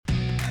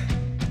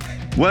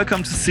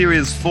Welcome to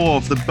Series 4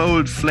 of the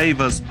Bold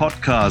Flavors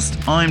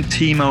podcast. I'm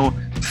Timo,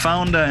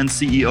 founder and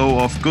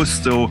CEO of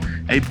Gusto,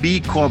 a B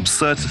Corp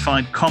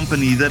certified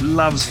company that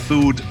loves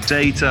food,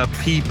 data,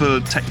 people,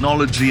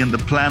 technology, and the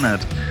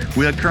planet.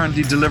 We are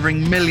currently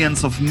delivering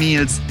millions of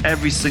meals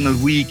every single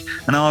week,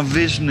 and our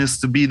vision is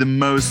to be the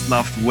most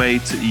loved way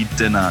to eat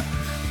dinner.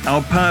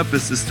 Our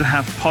purpose is to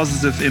have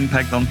positive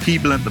impact on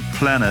people and the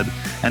planet.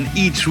 And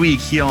each week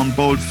here on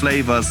Bold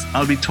Flavors,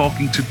 I'll be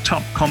talking to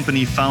top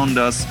company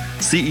founders,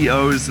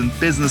 CEOs, and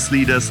business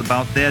leaders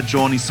about their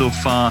journey so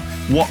far,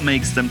 what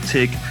makes them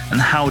tick, and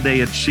how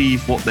they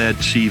achieve what they're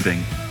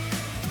achieving.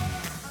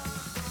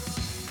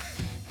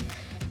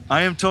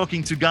 I am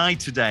talking to Guy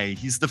today.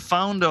 He's the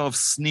founder of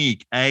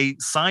Snyk, a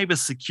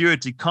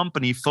cybersecurity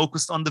company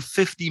focused on the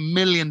 50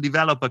 million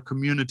developer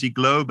community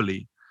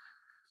globally.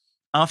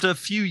 After a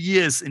few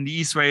years in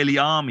the Israeli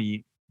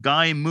army,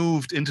 Guy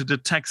moved into the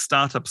tech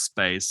startup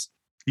space.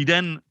 He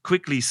then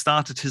quickly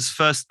started his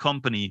first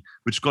company,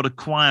 which got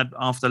acquired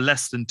after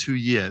less than 2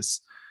 years.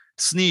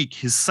 Snyk,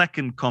 his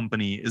second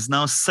company, is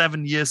now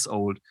 7 years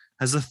old,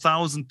 has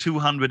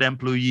 1,200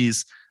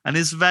 employees, and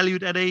is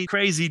valued at a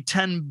crazy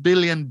 $10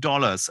 billion,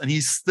 and he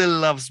still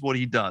loves what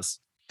he does.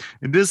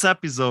 In this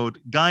episode,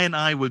 Guy and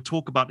I will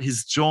talk about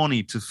his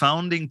journey to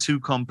founding two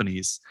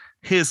companies,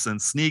 his and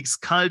Snyk's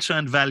culture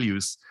and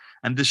values,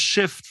 and the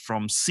shift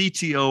from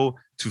CTO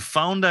to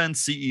founder and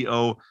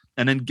CEO,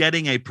 and then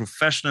getting a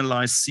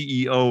professionalized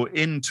CEO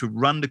in to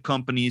run the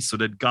company so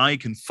that Guy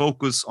can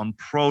focus on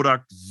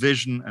product,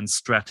 vision, and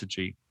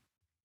strategy.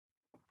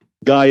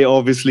 Guy,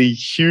 obviously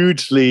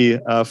hugely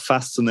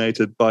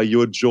fascinated by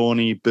your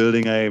journey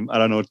building a,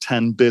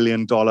 $10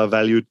 billion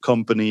valued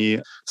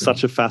company,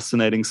 such a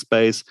fascinating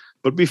space.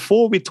 But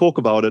before we talk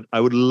about it, I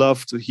would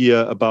love to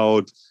hear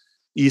about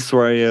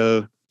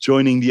Israel,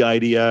 joining the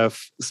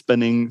IDF,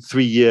 spending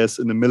 3 years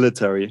in the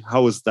military.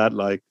 How was that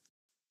like?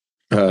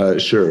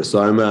 Sure. So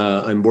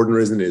I'm born and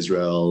raised in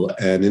Israel,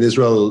 and in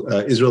Israel,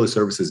 Israeli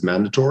service is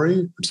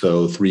mandatory.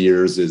 So 3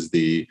 years is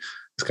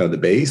kind of the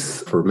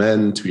base for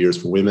men, 2 years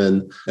for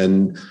women,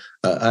 and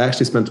I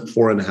actually spent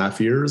 4.5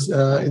 years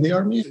in the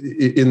army,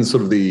 in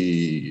sort of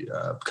the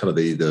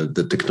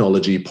the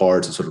technology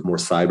parts, sort of more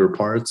cyber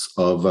parts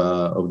of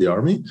the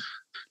army.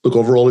 Look,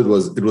 overall, it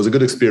was a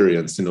good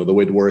experience. The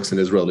way it works in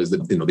Israel is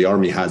that, the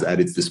army has at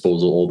its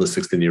disposal all the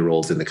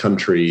 16-year-olds in the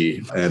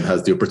country and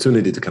has the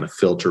opportunity to kind of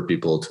filter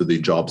people to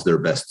the jobs they're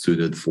best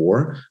suited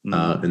for.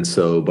 And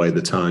so by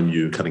the time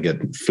you kind of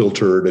get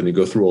filtered and you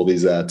go through all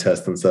these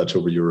tests and such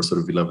over your sort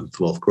of 11th,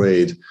 12th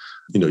grade,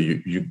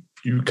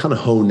 you kind of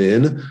hone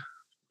in,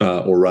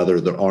 or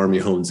rather the army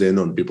hones in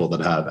on people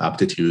that have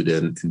aptitude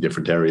in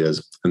different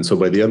areas. And so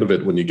by the end of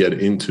it, when you get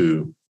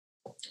into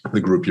the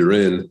group you're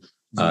in,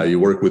 you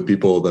work with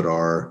people that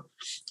are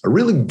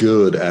really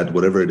good at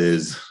whatever it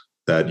is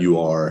that you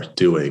are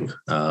doing.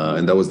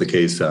 And that was the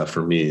case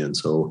for me. And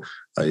so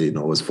I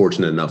was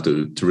fortunate enough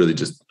to really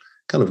just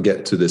kind of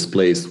get to this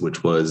place,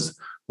 which was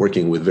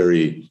working with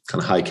very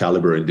kind of high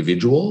caliber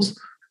individuals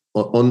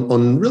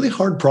on really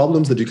hard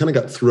problems that you kind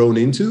of got thrown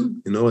into,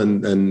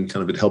 and kind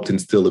of it helped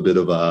instill a bit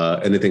of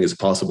anything is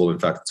possible. In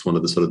fact, it's one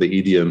of the sort of the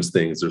idioms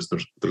things.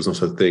 There's no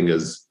such thing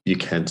as you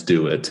can't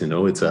do it.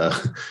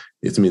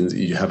 It means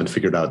you haven't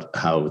figured out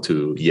how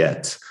to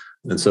yet.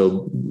 And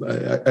so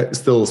I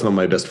still, some of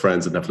my best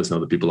friends and definitely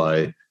some of the people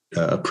I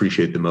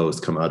appreciate the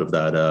most come out of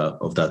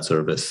that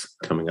service,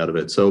 coming out of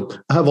it. So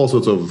I have all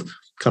sorts of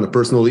kind of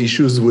personal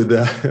issues with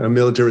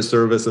military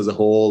service as a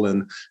whole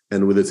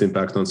and with its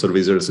impact on sort of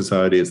Israeli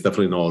society. It's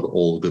definitely not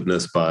all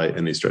goodness by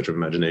any stretch of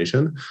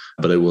imagination.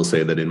 But I will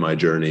say that in my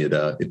journey,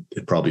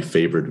 it probably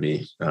favored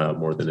me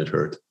more than it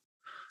hurt.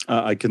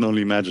 I can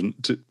only imagine.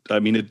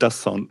 It does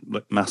sound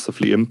like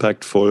massively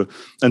impactful.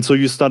 And so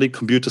you studied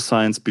computer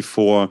science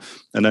before,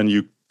 and then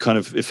you kind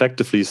of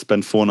effectively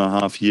spent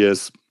 4.5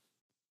 years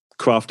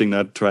crafting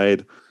that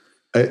trade.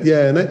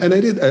 And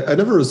I did. I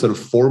never sort of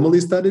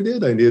formally studied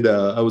it. I did.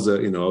 I was a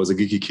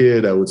geeky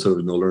kid. I would sort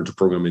of learn to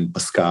program in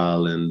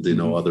Pascal and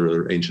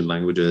other ancient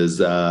languages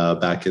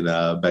back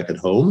at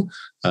home.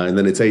 And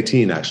then it's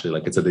 18 actually.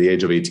 Like it's at the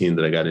age of 18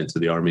 that I got into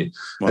the army.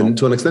 Wow. And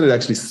to an extent, it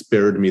actually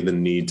spared me the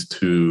need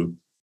to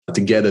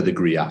get a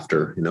degree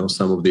after.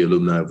 Some of the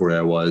alumni of where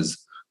I was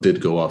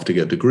did go off to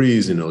get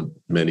degrees.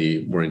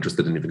 Many were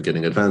interested in even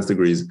getting advanced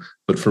degrees.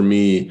 But for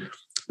me,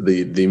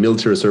 the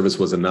military service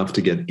was enough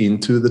to get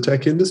into the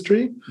tech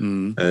industry.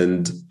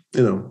 And,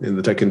 in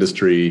the tech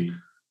industry,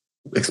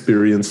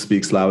 experience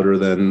speaks louder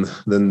than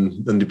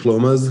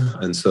diplomas.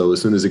 And so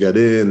as soon as you got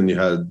in and you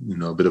had,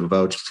 a bit of a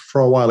voucher, for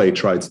a while, I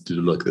tried to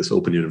do like this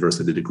open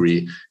university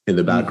degree in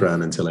the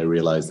background until I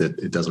realized that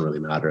it doesn't really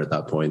matter at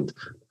that point.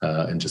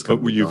 And just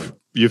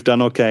you've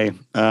done okay.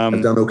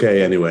 I've done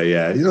okay anyway.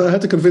 Yeah. I had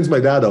to convince my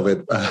dad of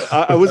it.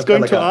 I was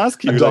going to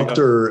ask you. A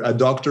doctor,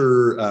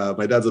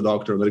 my dad's a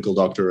doctor, a medical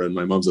doctor, and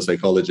my mom's a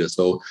psychologist.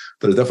 So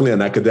there's definitely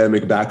an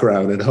academic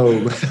background at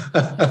home.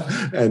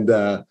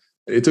 And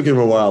it took him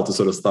a while to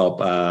sort of stop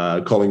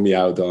calling me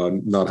out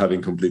on not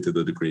having completed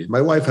the degree.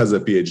 My wife has a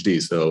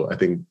PhD, so I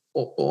think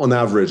on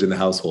average in the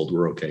household,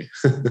 we're okay.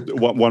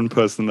 One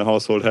person in the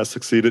household has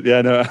succeeded.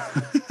 Yeah, no,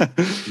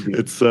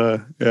 it's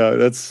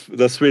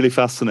that's really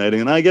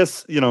fascinating. And I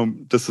guess,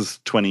 this is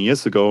 20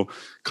 years ago.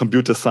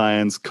 Computer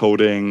science,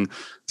 coding,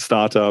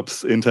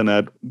 startups,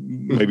 internet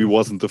maybe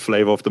wasn't the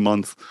flavor of the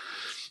month.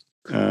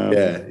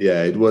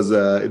 It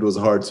was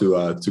hard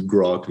to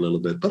grok a little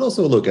bit, but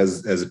also look,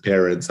 as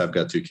parents, I've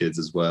got 2 kids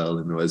as well,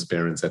 and as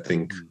parents, I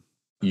think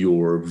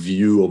your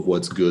view of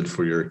what's good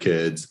for your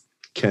kids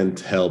can't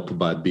help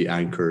but be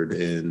anchored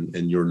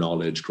in your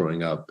knowledge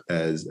growing up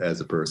as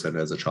a person,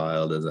 as a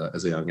child,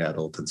 as a young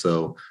adult. And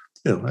so,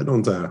 I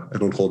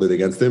don't hold it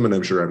against him, and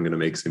I'm sure I'm going to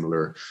make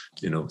similar,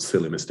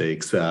 silly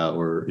mistakes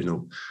or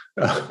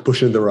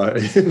push in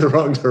the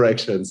wrong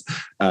directions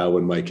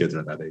when my kids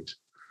are that age.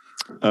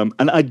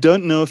 And I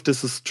don't know if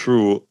this is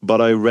true,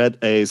 but I read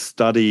a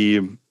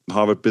study,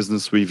 Harvard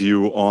Business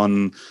Review,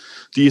 on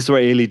the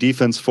Israeli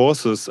Defense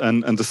Forces.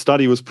 And the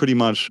study was pretty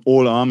much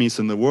all armies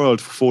in the world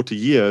for 40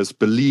 years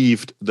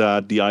believed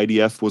that the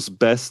IDF was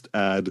best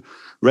at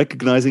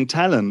recognizing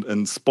talent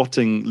and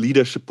spotting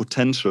leadership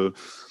potential.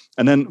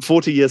 And then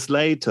 40 years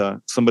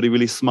later, somebody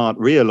really smart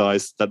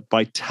realized that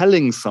by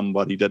telling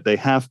somebody that they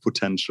have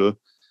potential,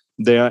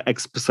 they are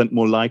X%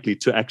 more likely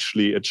to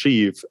actually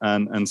achieve.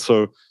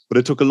 But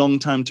it took a long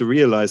time to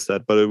realize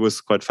that, but it was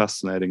quite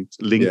fascinating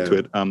linked to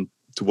it,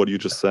 to what you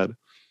just said.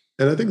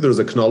 And I think there's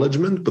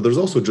acknowledgement, but there's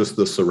also just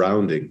the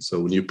surrounding. So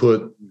when you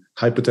put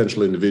high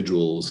potential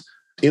individuals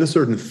in a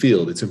certain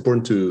field, it's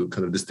important to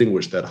kind of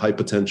distinguish that high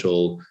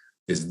potential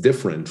is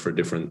different for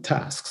different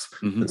tasks.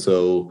 Mm-hmm. And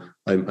so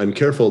I'm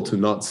careful to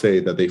not say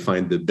that they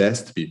find the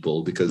best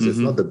people, because it's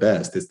not the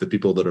best, it's the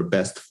people that are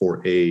best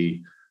for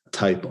a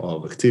type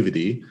of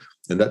activity.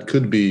 And that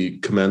could be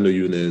commando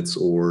units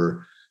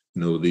or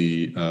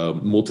the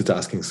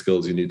multitasking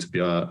skills you need to be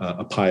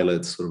a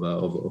pilot sort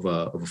of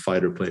a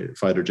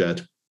fighter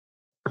jet.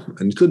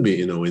 And it could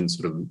be, in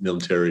sort of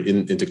military,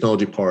 in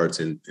technology parts,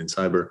 in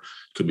cyber,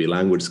 it could be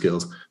language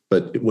skills.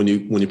 But when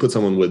you put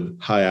someone with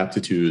high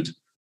aptitude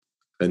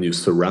and you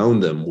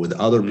surround them with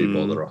other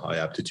people that are high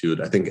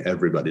aptitude, I think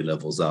everybody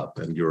levels up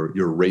and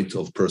your rate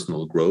of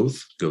personal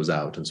growth goes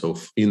out. And so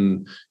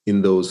in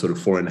those sort of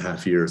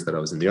 4.5 years that I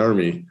was in the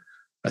Army,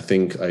 I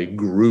think I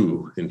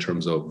grew in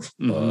terms of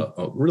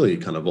really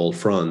kind of all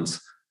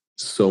fronts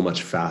so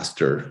much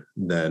faster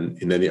than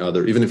in any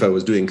other, even if I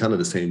was doing kind of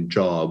the same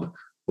job,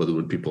 whether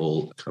with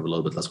people kind of a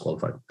little bit less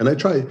qualified. And I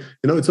try,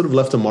 it sort of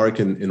left a mark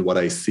in what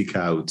I seek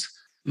out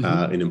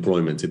in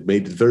employment. It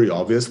made it very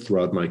obvious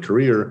throughout my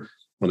career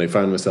when I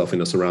found myself in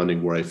a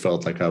surrounding where I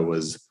felt like I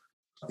was,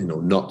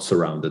 not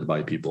surrounded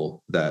by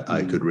people that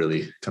I could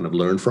really kind of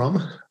learn from.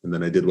 And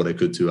then I did what I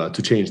could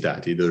to change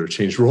that, either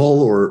change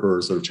role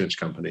or sort of change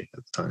company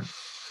at the time.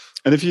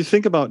 And if you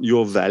think about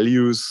your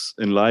values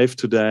in life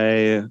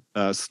today,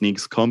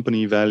 Snyk's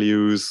company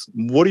values,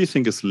 what do you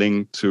think is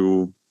linked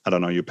to, I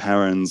don't know, your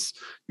parents,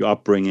 your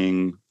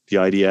upbringing, the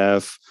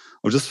IDF?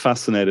 I'm just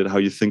fascinated how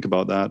you think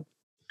about that.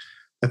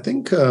 I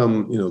think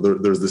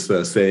there's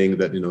this saying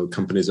that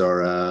companies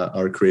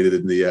are created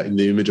in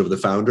the image of the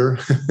founder,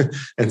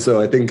 and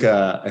so I think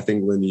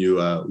when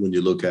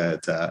you look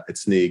at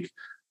Snyk,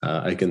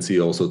 I can see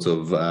all sorts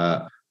of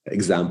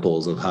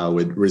examples of how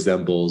it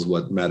resembles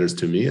what matters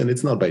to me, and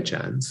it's not by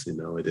chance.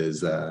 It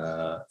is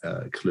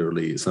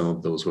clearly some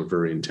of those were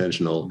very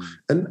intentional.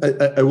 And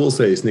I will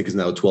say Snyk is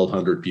now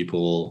 1,200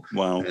 people.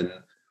 Wow. And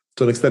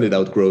to an extent, it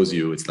outgrows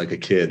you. It's like a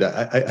kid.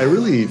 I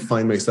really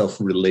find myself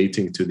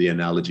relating to the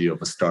analogy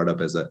of a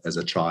startup as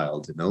a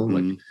child,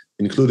 like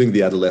including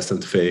the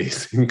adolescent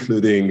phase,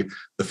 including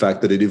the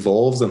fact that it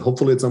evolves and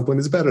hopefully at some point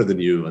it's better than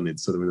you, and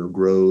it sort of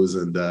grows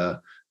and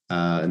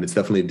it's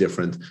definitely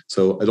different.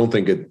 So I don't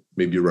think it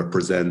maybe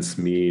represents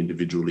me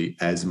individually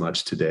as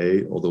much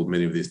today, although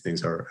many of these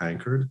things are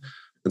anchored.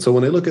 And so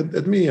when I look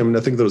at me, I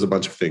think there's a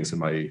bunch of things in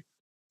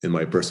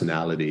my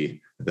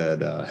personality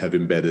that have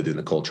embedded in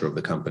the culture of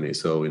the company.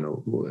 So,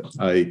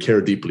 I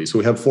care deeply. So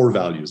we have 4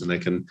 values, and I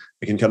can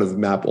kind of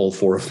map all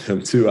 4 of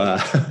them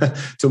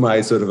to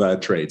my sort of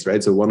traits,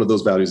 right? So one of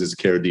those values is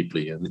care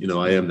deeply. And,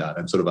 I am that.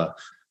 I'm sort of a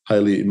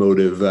highly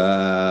emotive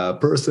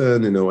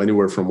person,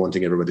 anywhere from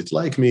wanting everybody to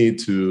like me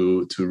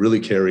to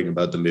really caring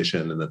about the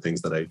mission and the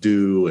things that I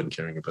do and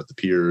caring about the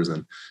peers.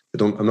 And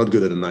I'm not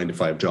good at a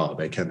 9-to-5 job.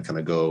 I can kind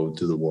of go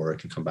do the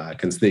work and come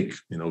back. And Snyk,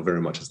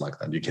 very much is like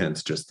that. You can't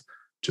just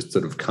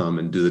sort of come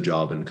and do the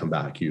job and come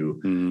back. You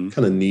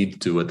kind of need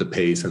to, at the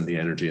pace and the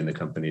energy in the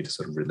company, to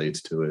sort of relate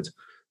to it.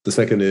 The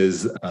second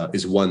is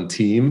one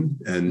team.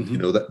 And,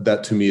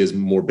 that to me is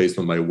more based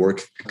on my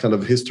work kind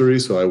of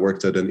history. So I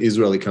worked at an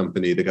Israeli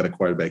company that got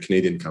acquired by a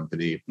Canadian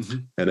company.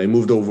 And I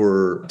moved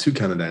over to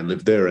Canada and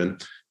lived there.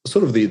 And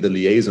sort of the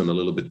liaison a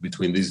little bit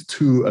between these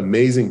 2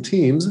 amazing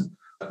teams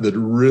that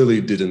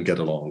really didn't get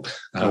along.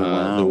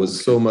 There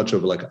was so much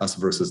of like us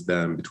versus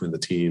them between the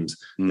teams.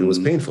 It was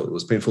painful. It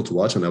was painful to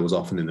watch, and I was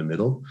often in the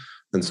middle.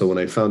 And so when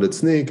I founded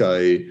Snyk,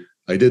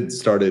 I I did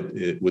start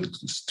it with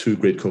two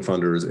great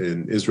co-founders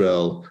in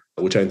Israel,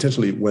 which I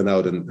intentionally went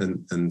out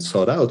and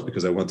sought out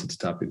because I wanted to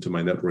tap into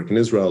my network in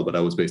Israel, but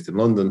I was based in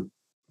London.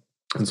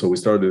 And so we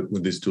started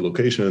with these two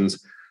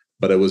locations,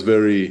 but I was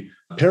very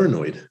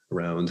paranoid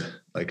around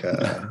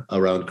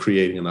around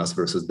creating an us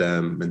versus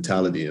them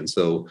mentality. And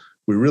so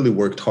we really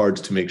worked hard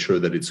to make sure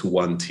that it's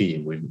one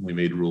team. We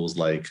made rules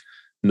like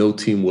no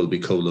team will be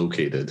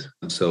co-located.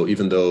 And so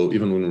even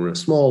when we were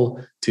small,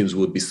 teams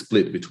would be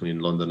split between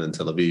London and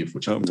Tel Aviv,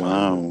 which we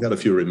got a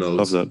few remotes.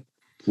 Love that.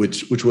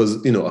 Which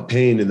was, a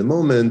pain in the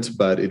moment,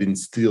 but it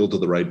instilled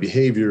the right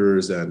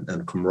behaviors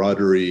and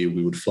camaraderie.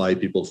 We would fly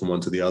people from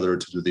one to the other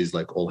to do these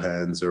like all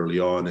hands early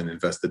on and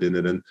invested in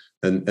it.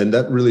 And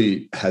that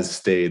really has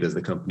stayed as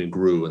the company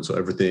grew. And so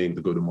everything,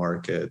 the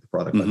go-to-market, the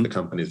product, like the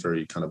company is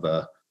very kind of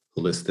a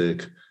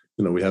holistic.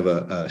 We have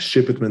a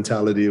ship it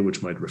mentality,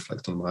 which might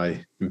reflect on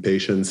my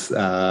impatience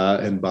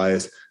and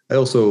bias. I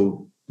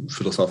also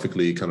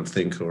philosophically kind of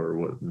think,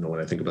 when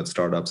I think about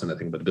startups and I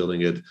think about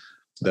building it,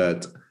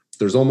 that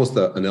there's almost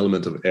an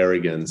element of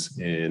arrogance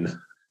in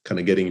kind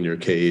of getting in your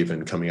cave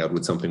and coming out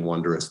with something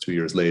wondrous 2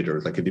 years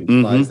later. Like it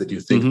implies that you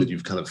think that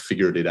you've kind of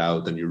figured it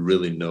out and you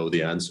really know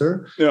the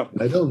answer. Yeah.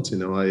 And I don't,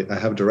 I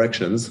have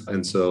directions.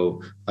 And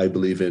so I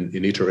believe in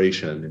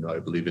iteration. I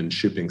believe in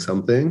shipping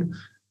something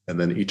and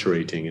then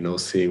iterating,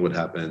 seeing what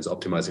happens,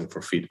 optimizing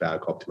for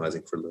feedback,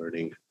 optimizing for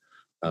learning.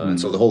 And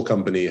so the whole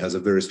company has a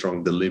very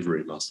strong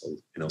delivery muscle.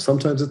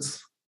 Sometimes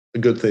it's a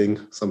good thing.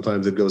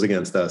 Sometimes it goes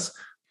against us.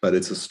 But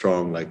it's a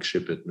strong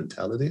ship it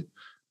mentality.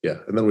 Yeah.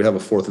 And then we have a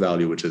fourth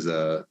value, which is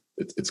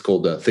it's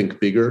called think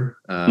bigger,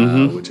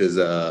 which is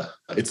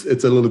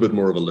it's a little bit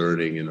more of a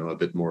learning, a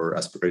bit more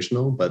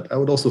aspirational. But I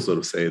would also sort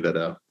of say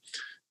that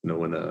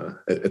when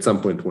at some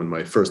point when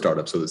my first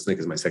startup, so Snyk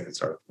is my second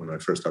startup, when my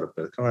first startup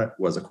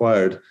was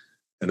acquired,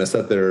 and I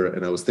sat there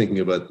and I was thinking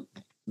about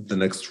the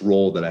next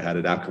role that I had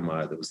at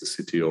Akamai, that was the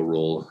CTO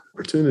role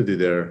opportunity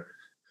there.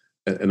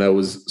 And I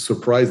was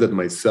surprised at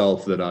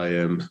myself that I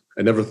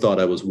never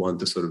thought I was one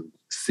to sort of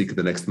seek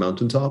the next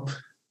mountaintop.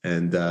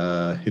 And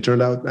it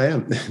turned out I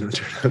am. It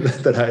turned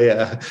out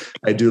that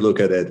I do look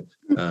at it.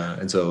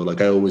 And so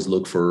I always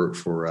look for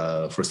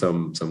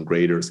some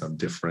greater, some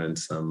different,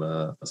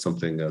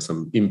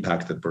 some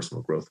impacted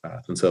personal growth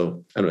path. And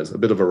so anyways, a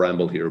bit of a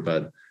ramble here,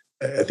 but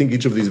I think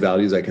each of these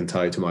values I can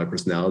tie to my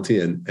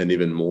personality and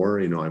even more.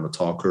 I'm a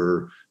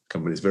talker. The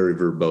company is very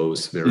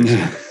verbose, very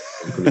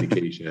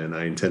communication.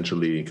 I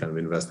intentionally kind of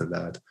invest in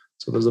that.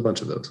 So there's a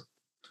bunch of those.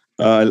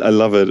 I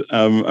love it.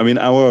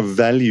 Our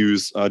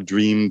values are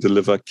dream,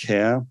 deliver,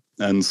 care.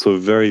 And so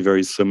very,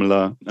 very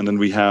similar. And then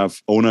we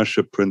have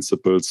ownership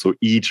principles. So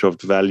each of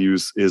the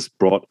values is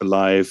brought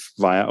alive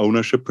via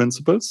ownership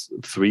principles,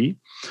 3.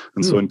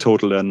 And so in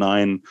total, there are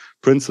 9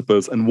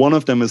 principles. And one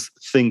of them is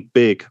think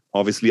big,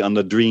 obviously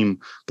under dream.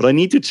 But I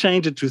need to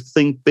change it to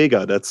think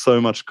bigger. That's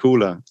so much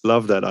cooler.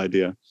 Love that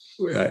idea.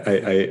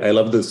 I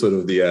love the sort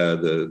of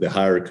the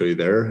hierarchy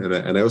there,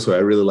 and I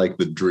really like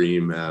the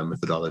dream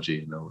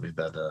methodology.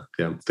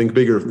 Think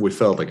bigger. We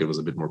felt like it was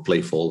a bit more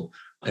playful,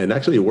 and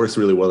actually it works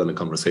really well in a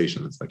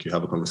conversation. It's like you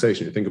have a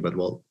conversation, you think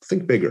about,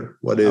 think bigger.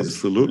 What is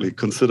absolutely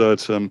consider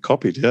it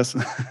copied? Yes,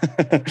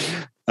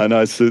 I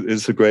know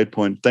it's a great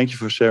point. Thank you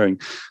for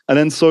sharing. And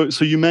then so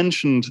you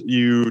mentioned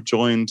you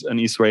joined an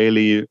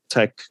Israeli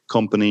tech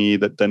company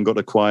that then got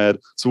acquired.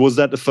 So was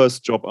that the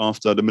first job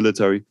after the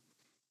military?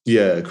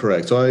 Yeah,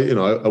 correct. So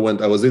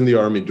I was in the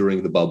army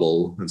during the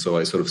bubble. And so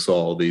I sort of saw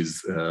all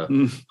these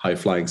high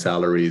flying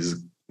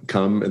salaries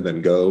come and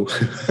then go.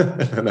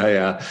 And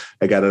I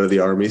got out of the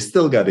army,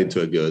 still got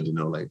into a good,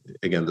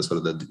 again, the sort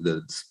of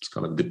the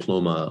kind of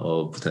diploma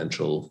of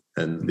potential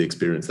and the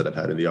experience that I've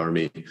had in the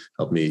army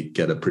helped me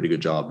get a pretty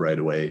good job right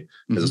away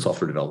as a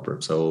software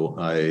developer. So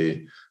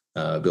I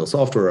built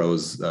software. I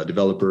was a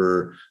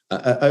developer.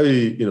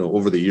 I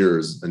over the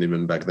years, and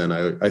even back then,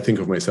 I think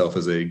of myself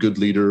as a good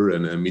leader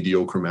and a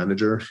mediocre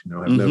manager.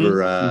 I've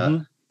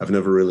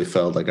never really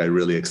felt like I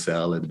really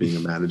excel at being a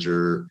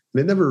manager.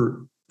 And it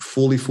never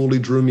fully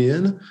drew me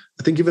in.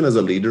 I think even as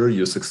a leader,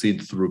 you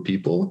succeed through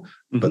people,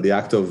 but the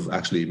act of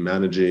actually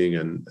managing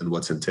and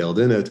what's entailed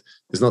in it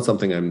is not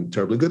something I'm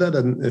terribly good at.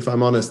 And if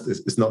I'm honest,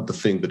 it's not the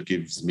thing that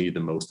gives me the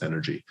most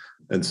energy.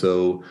 And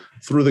so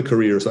through the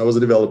career, so I was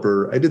a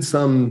developer. I did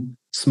some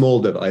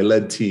small dev. I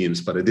led teams,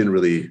 but I didn't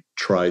really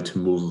try to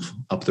move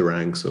up the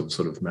ranks of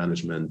sort of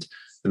management.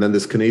 And then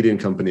this Canadian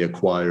company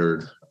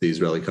acquired the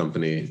Israeli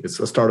company. It's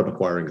a startup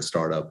acquiring a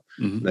startup.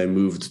 And I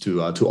moved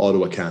to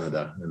Ottawa,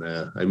 Canada.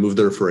 And I moved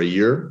there for a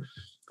year.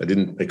 I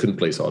couldn't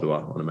place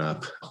Ottawa on a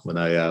map. When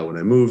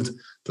I moved,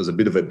 there was a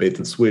bit of a bait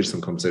and switch,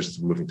 some conversations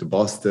of moving to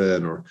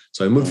Boston.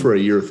 So I moved for a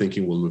year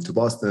thinking we'll move to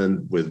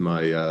Boston with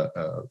my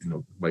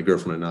my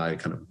girlfriend and I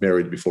kind of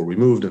married before we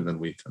moved. And then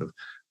we kind of,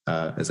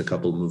 as a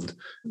couple moved,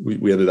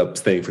 we ended up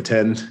staying for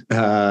 10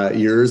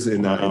 years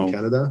in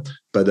Canada.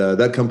 But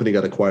that company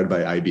got acquired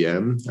by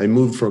IBM. I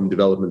moved from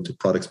development to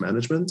products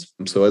management.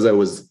 So as I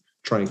was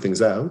trying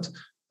things out,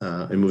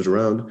 I moved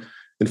around.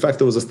 In fact,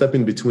 there was a step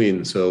in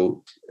between.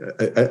 So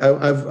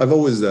I've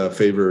always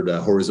favored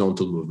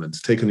horizontal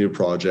movement. Take a new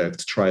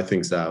project, try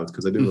things out,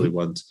 because I didn't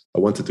really I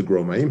wanted to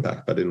grow my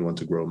impact, but I didn't want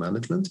to grow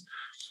management.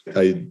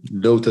 I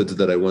noted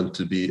that I wanted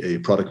to be a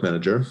product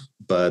manager,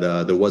 but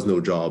there was no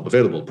job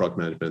available, product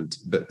management,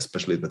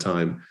 especially at the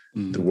time.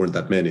 There weren't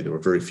that many. There were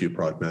very few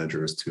product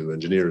managers to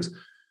engineers.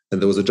 And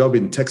there was a job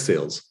in tech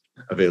sales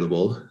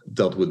available,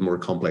 dealt with more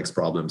complex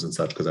problems and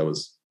such, because I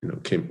was,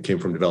 came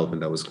from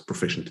development. I was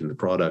proficient in the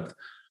product.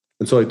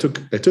 And so I took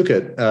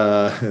it.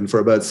 And for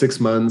about 6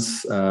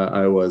 months,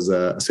 I was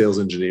a sales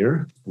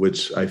engineer,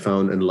 which I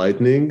found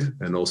enlightening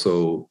and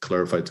also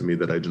clarified to me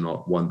that I do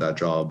not want that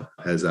job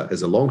as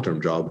a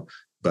long-term job.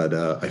 But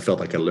I felt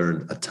like I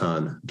learned a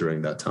ton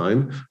during that time.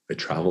 I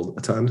traveled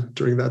a ton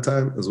during that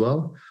time as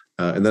well.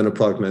 And then a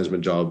product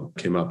management job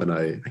came up, and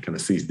I kind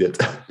of seized it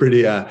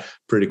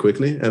pretty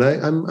quickly. And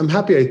I'm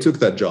happy I took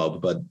that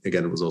job. But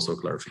again, it was also a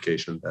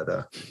clarification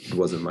that it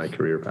wasn't my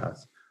career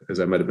path. As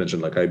I might have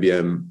mentioned, like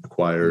IBM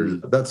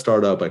acquired that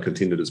startup. I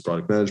continued as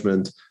product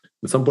management.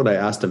 At some point, I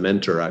asked a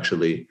mentor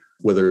actually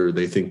whether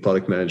they think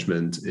product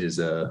management is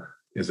a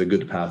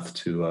good path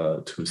to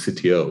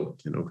CTO.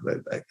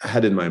 I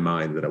had in my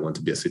mind that I want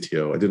to be a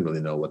CTO. I didn't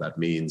really know what that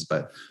means,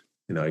 but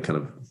I kind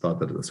of thought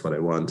that that's what I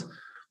want.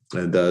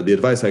 And the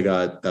advice I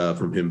got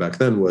from him back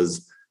then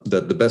was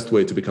that the best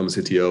way to become a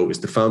CTO is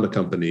to found a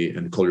company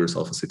and call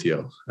yourself a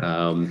CTO.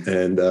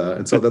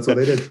 And so that's what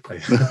I did.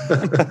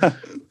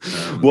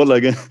 Well,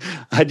 like,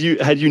 had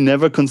you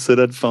never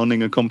considered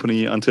founding a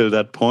company until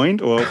that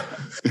point, or?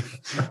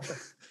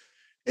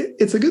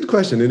 It's a good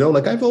question.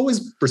 Like I've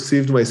always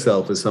perceived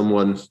myself as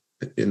someone,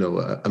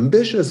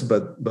 ambitious,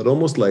 but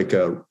almost like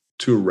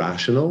too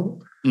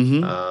rational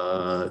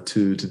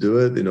to do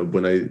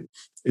it.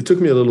 It took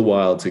me a little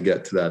while to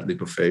get to that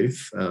leap of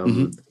faith.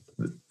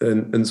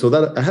 And so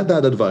that I had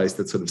that advice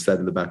that sort of sat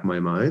in the back of my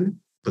mind.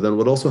 But then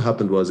what also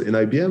happened was in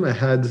IBM, I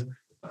had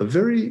a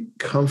very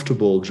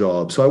comfortable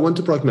job. So I went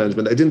to product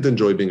management. I didn't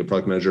enjoy being a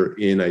product manager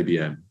in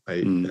IBM.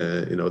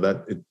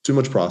 Too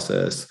much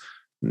process,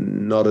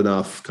 not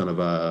enough kind of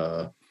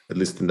at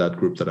least in that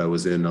group that I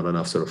was in, not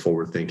enough sort of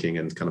forward thinking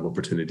and kind of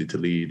opportunity to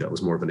lead. I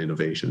was more of an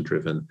innovation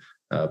driven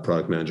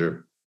product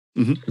manager.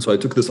 So I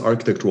took this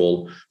architect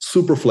role,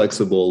 super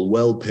flexible,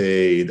 well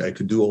paid. I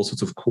could do all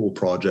sorts of cool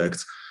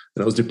projects.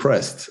 And I was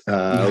depressed.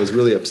 I was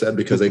really upset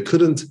because I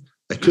couldn't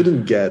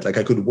get, like,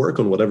 I could work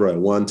on whatever I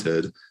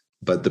wanted,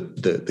 but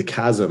the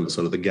chasm,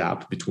 sort of the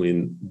gap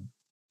between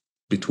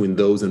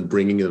those and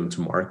bringing them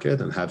to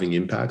market and having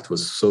impact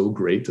was so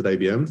great at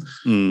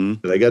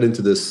IBM that I got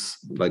into this,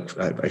 like,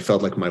 I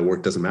felt like my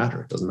work doesn't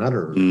matter. It doesn't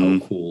matter how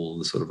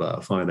cool, sort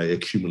of fine, I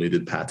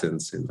accumulated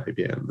patents in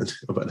IBM,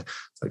 but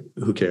it's like,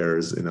 who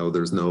cares?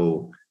 There's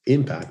no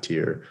impact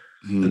here.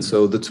 And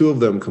so the two of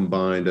them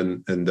combined,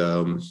 and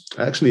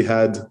I actually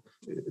had,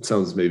 it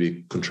sounds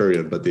maybe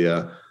contrarian, but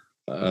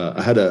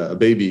I had a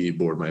baby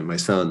born. My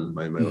son,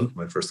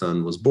 my first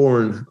son was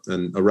born,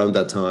 and around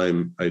that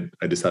time,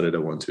 I decided I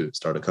want to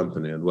start a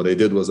company. And what I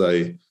did was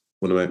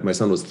when my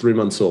son was 3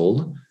 months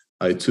old,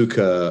 I took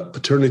a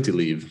paternity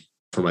leave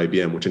from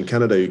IBM, which in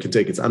Canada you can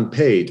take. It's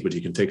unpaid, but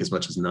you can take as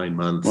much as 9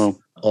 months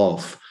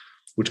off,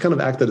 which kind of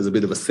acted as a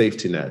bit of a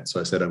safety net. So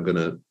I said, I'm going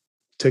to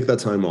take that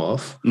time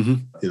off,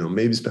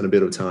 maybe spend a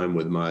bit of time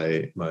with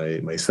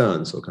my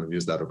son. So kind of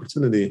use that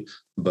opportunity,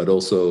 but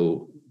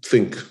also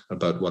think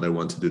about what I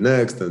want to do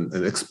next and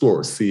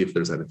explore, see if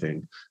there's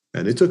anything.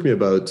 And it took me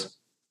about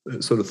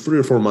sort of 3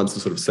 or 4 months to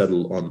sort of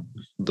settle on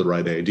the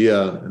right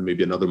idea, and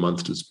maybe another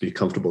month to be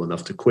comfortable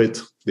enough to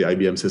quit. The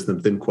IBM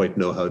system didn't quite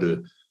know how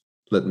to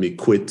let me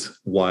quit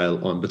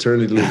while on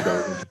paternity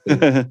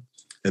leave.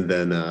 And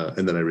then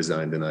I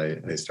resigned and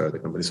I started the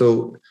company.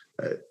 So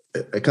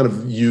I kind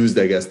of used,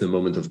 I guess, the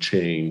moment of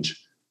change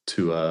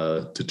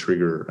to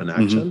trigger an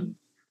action.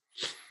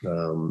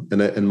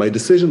 And my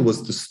decision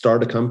was to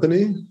start a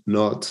company,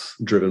 not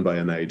driven by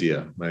an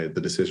idea.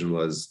 The decision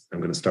was, I'm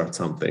going to start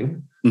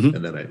something.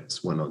 And then I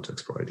just went on to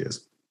explore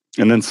ideas.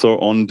 And then so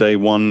on day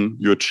one,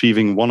 you're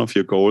achieving one of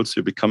your goals.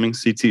 You're becoming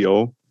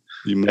CTO.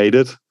 You made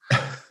it.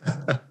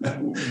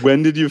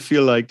 When did you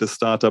feel like the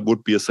startup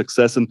would be a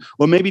success? And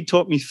or maybe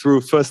talk me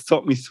through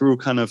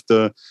kind of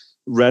the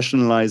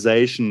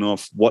rationalization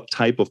of what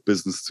type of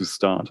business to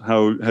start.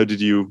 How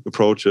did you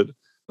approach it?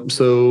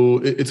 So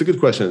it's a good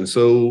question.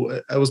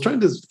 So I was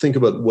trying to think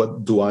about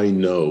what do I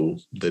know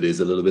that is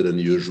a little bit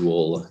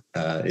unusual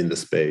in the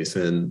space.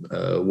 And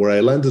where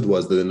I landed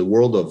was that in the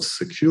world of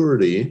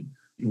security,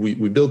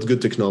 we built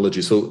good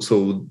technology.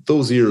 So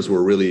those years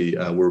were really,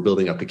 we're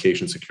building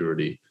application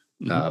security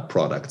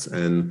products.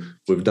 And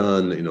we've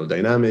done,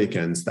 dynamic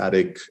and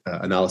static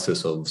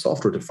analysis of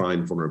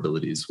software-defined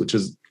vulnerabilities, which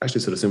is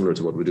actually sort of similar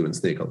to what we do in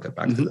Snyk. I'll get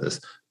back to this.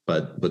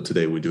 But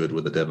today we do it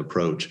with a dev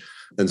approach.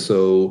 And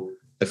so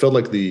I felt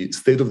like the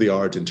state of the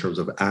art in terms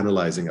of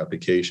analyzing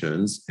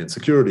applications and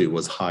security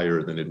was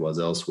higher than it was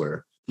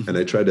elsewhere. And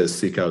I tried to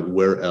seek out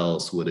where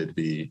else would it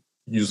be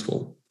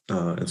useful.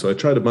 And so I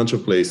tried a bunch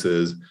of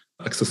places.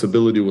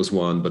 Accessibility was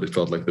one, but it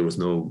felt like there was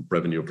no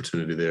revenue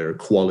opportunity there.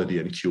 Quality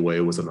and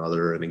QA was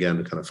another. And again,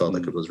 it kind of felt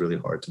like it was really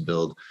hard to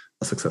build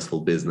a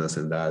successful business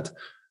in that.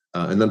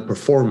 And then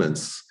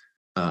performance.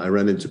 I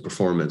ran into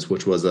performance,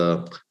 which was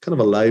a kind of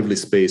a lively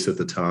space at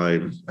the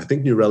time. I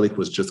think New Relic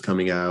was just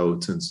coming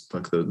out, and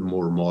like the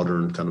more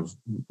modern kind of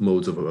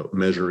modes of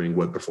measuring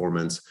web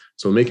performance.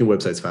 So making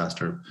websites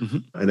faster.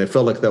 And I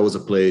felt like that was a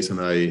place, and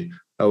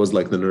I was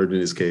like the nerd in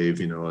his cave,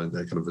 you know, and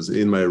I kind of was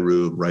in my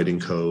room writing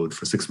code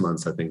for 6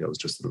 months. I think I was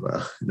just sort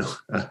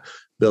of,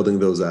 building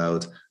those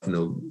out,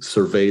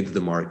 surveyed the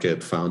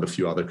market, found a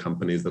few other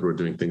companies that were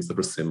doing things that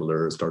were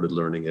similar, started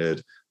learning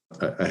it.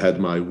 I had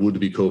my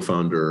would-be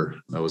co-founder.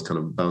 I was kind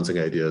of bouncing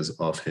ideas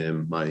off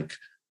him, Mike,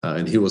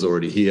 and he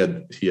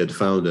had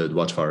founded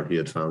Watchfire. He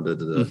had founded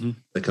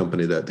the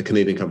company the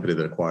Canadian company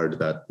that acquired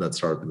that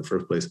startup in the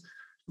first place,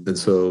 and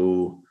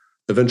so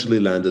eventually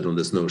landed on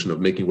this notion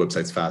of making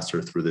websites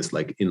faster through this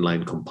like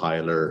inline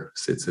compiler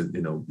sits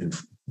in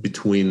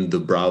between the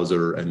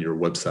browser and your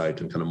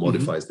website and kind of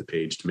modifies the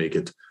page to make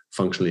it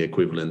functionally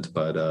equivalent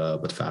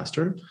but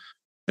faster.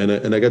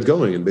 And I got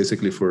going, and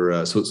basically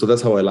so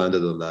that's how I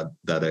landed on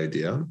that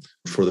idea.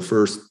 For the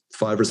first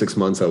 5 or 6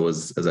 months, I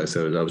was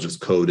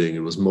just coding.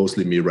 It was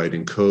mostly me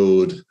writing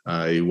code.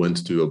 I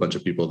went to a bunch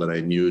of people that I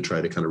knew,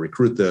 tried to kind of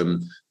recruit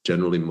them.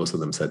 Generally, most of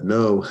them said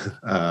no.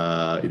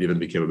 It even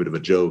became a bit of a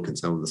joke in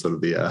some of the sort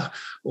of the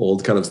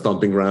old kind of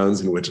stomping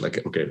grounds in which,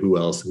 like, okay, who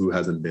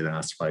hasn't been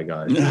asked by a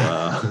guy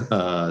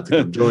to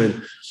come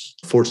join?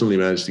 Fortunately,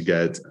 managed to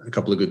get a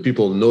couple of good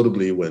people.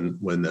 Notably, when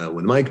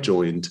Mike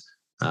joined.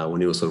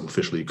 When he was sort of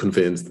officially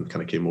convinced and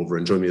kind of came over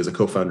and joined me as a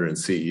co-founder and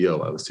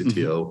CEO, I was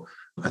CTO.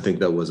 I think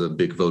that was a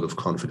big vote of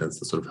confidence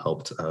that sort of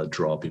helped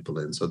draw people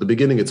in. So at the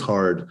beginning, it's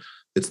hard.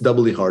 It's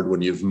doubly hard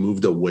when you've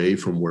moved away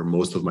from where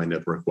most of my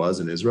network was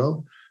in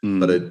Israel.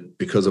 But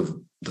because of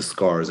the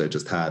scars I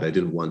just had, I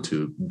didn't want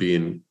to be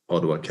in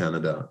Ottawa,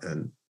 Canada,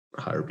 and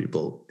hire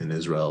people in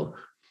Israel.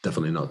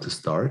 Definitely not to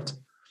start.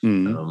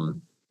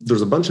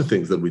 There's a bunch of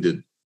things that we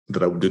did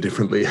that I would do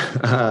differently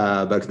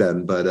back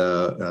then.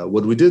 But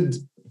what we did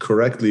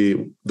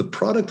correctly, the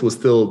product was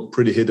still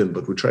pretty hidden,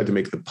 but we tried to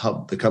make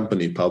the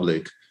company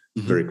public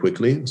very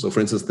quickly. So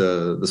for instance,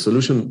 the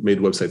solution made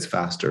websites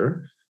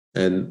faster.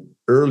 And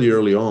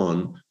early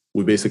on,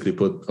 we basically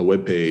put a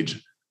web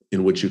page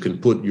in which you can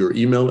put your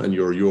email and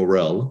your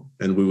URL,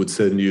 and we would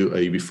send you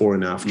a before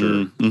and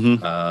after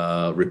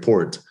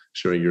report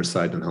showing your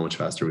site and how much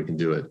faster we can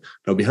do it.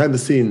 Now, behind the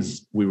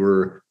scenes, we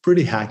were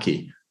pretty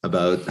hacky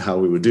about how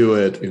we would do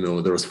it.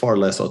 There was far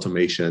less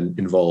automation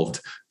involved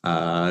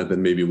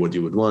than maybe what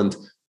you would want,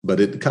 but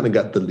it kind of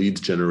got the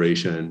lead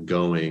generation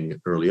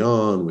going early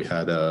on. We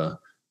had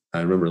I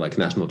remember like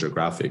National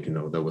Geographic,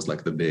 that was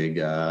like the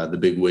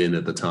big win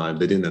at the time.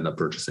 They didn't end up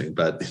purchasing,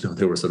 but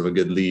they were sort of a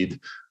good lead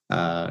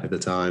at the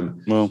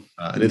time. Well,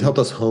 and it helped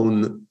us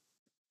hone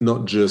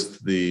not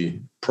just the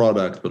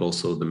product, but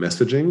also the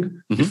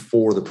messaging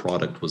before the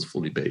product was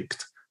fully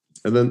baked.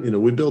 And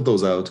then, we built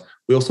those out.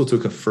 We also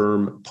took a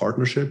firm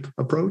partnership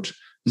approach.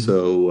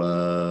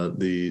 So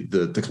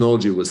the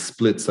technology was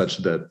split such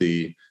that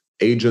the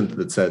agent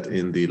that sat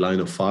in the line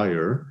of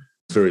fire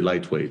was very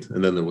lightweight.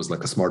 And then there was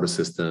like a smarter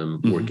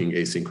system working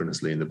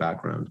asynchronously in the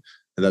background.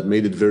 And that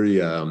made it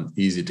very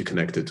easy to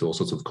connect it to all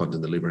sorts of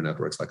content delivery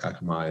networks like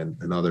Akamai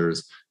and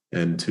others,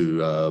 and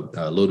to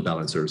load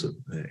balancers,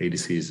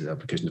 ADCs,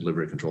 application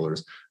delivery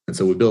controllers. And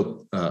so we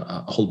built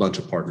a whole bunch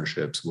of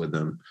partnerships with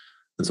them.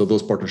 And so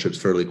those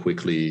partnerships fairly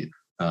quickly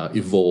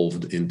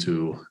evolved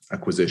into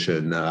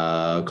acquisition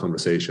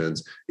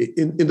conversations.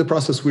 In the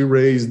process, we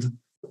raised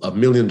 $1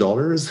 million,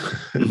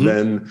 and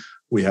then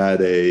we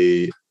had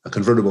a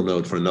convertible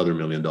note for another $1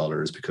 million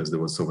because there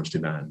was so much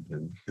demand.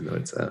 And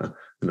it's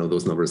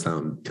those numbers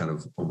sound kind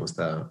of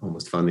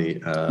almost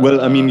funny. Well,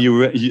 I mean,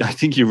 I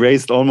think you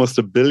raised almost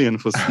 $1 billion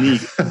for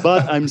Sneak,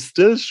 but I'm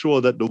still sure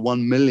that the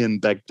 1 million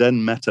back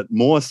then mattered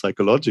more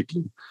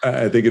psychologically.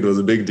 I think it was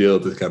a big deal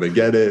to kind of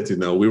get it.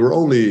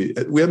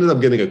 We ended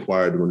up getting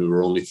acquired when we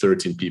were only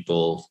 13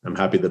 people. I'm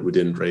happy that we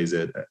didn't raise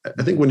it.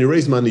 I think when you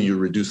raise money, you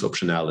reduce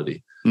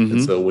optionality.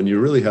 And so when you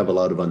really have a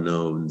lot of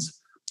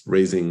unknowns,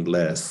 raising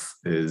less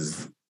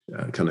is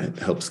kind of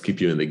helps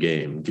keep you in the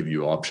game, give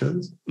you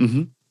options.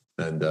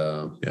 And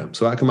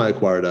so Akamai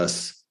acquired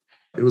us.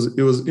 It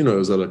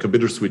was like a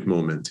bittersweet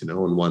moment.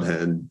 On one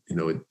hand,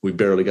 we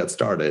barely got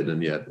started,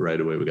 and yet right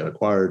away we got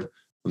acquired.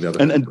 On the other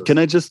hand, can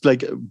I just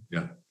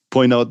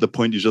point out the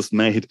point you just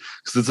made,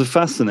 because it's a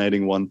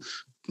fascinating one.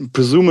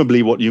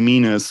 Presumably what you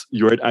mean is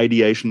you're at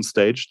ideation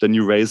stage, then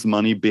you raise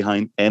money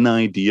behind an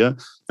idea,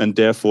 and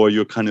therefore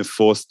you're kind of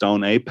forced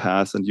down a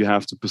path and you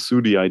have to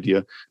pursue the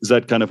idea. Is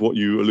that kind of what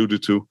you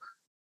alluded to?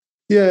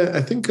 Yeah,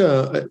 I think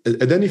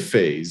at any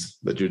phase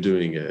that you're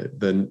doing it,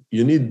 then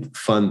you need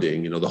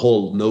funding. The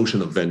whole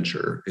notion of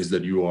venture is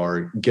that you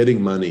are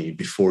getting money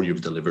before you've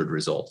delivered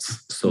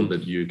results so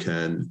that you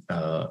can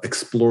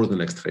explore the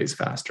next phase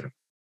faster.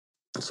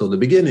 So in the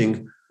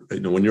beginning,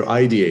 when you're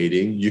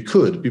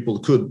ideating, people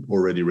could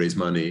already raise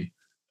money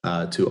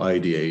to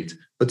ideate.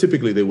 But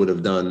typically they would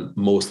have done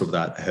most of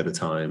that ahead of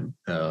time,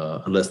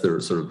 unless they're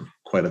sort of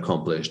quite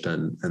accomplished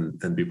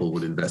and people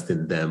would invest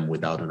in them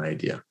without an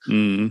idea.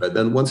 But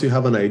then once you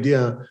have an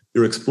idea,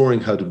 you're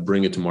exploring how to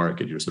bring it to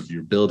market.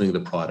 You're building the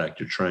product,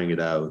 you're trying it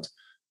out,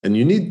 and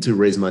you need to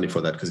raise money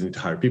for that because you need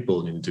to hire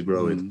people, you need to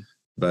grow it.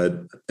 But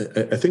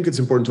I think it's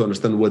important to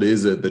understand what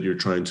is it that you're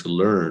trying to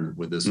learn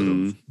with this sort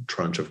of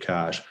tranche of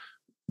cash,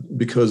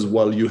 because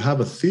while you have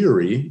a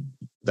theory,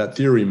 that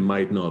theory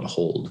might not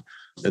hold.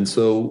 And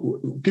so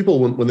people,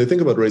 when they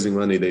think about raising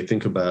money, they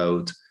think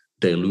about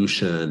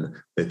dilution,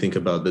 they think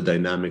about the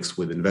dynamics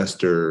with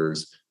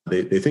investors,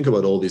 they think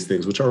about all these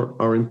things, which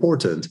are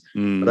important.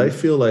 But I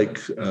feel like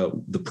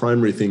the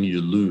primary thing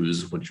you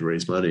lose when you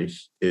raise money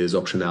is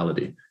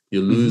optionality.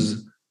 You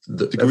lose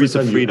every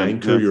time you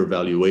anchor your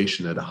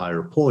valuation at a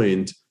higher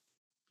point,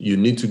 you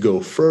need to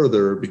go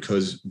further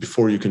because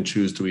before you can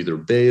choose to either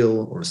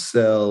bail or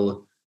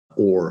sell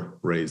or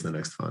raise the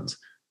next funds.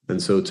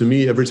 And so to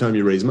me, every time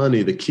you raise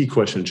money, the key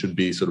question should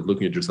be sort of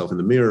looking at yourself in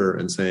the mirror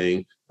and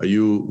saying, are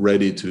you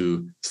ready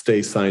to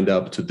stay signed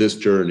up to this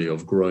journey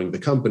of growing the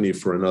company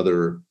for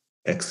another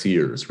X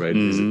years, right?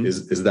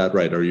 Is that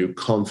right? Are you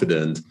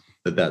confident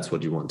that that's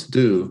what you want to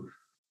do?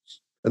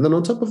 And then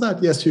on top of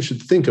that, yes, you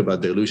should think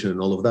about dilution and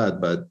all of that,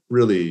 but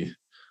really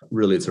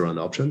it's around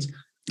options.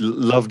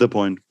 Love the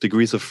point.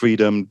 Degrees of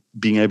freedom,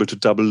 being able to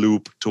double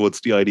loop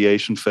towards the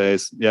ideation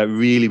phase. Yeah,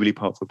 really, really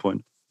powerful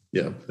point.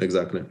 Yeah,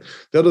 exactly.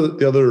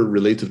 The other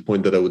related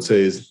point that I would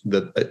say is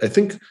that I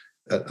think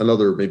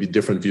another maybe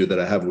different view that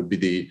I have would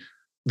be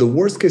the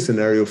worst case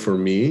scenario for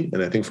me,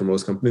 and I think for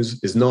most companies,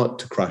 is not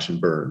to crash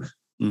and burn.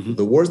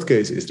 The worst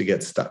case is to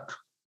get stuck,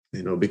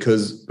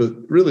 because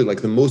really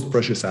like the most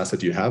precious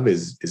asset you have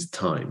is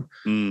time.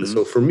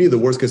 So for me, the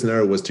worst case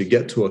scenario was to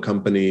get to a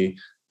company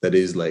that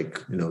is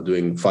like,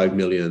 doing 5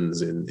 million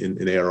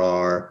in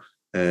ARR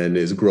and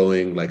is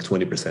growing like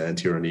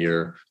 20% year on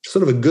year,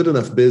 sort of a good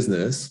enough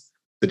business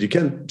that you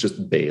can't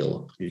just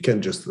bail, you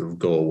can't just sort of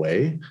go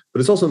away, but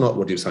it's also not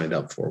what you signed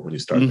up for when you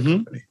start the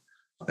company.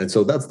 And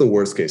so that's the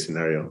worst case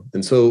scenario.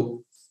 And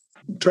so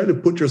try to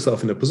put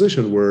yourself in a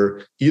position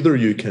where either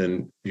you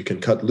can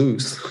cut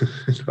loose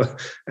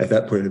at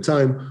that point in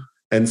time.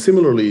 And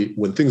similarly,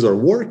 when things are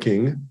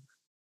working,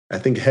 I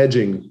think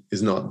hedging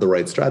is not the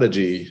right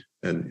strategy.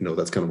 And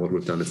that's kind of what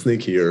we've done at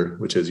Snyk here,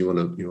 which is you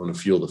want to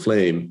fuel the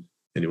flame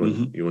and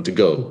you want to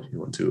go, you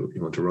want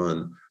to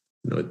run,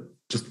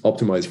 just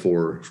optimize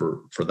for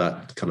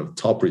that kind of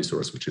top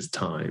resource, which is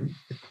time,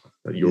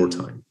 your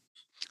time.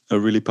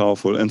 Really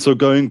powerful. And so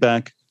going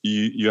back,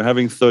 you're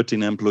having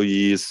 13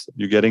 employees,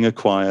 you're getting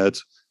acquired.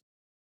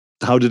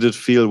 How did it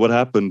feel? What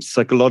happened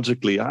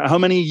psychologically? How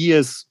many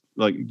years?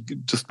 Like,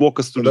 just walk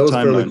us through the timeline.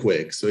 That was fairly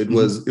quick. So it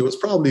was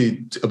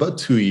probably about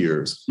 2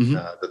 years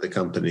that the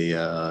company,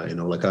 I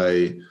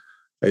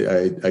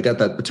got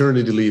that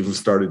paternity leave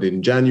started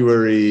in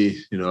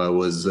January. I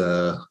was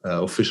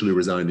officially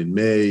resigned in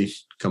May.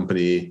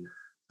 Company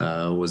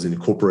was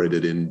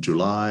incorporated in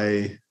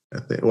July. I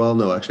think. Well,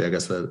 no, actually, I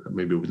guess that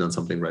maybe we've done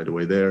something right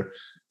away there.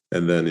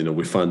 And then,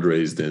 we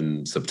fundraised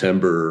in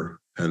September,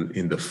 and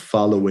in the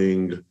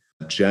following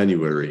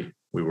January,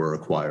 we were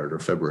acquired, or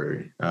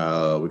February,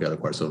 we got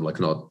acquired. So like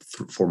not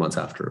 4 months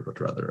after, but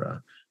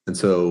rather, and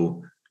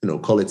so,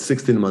 call it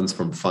 16 months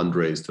from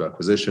fundraise to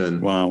acquisition.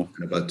 Wow.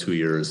 And about 2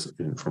 years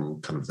from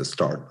kind of the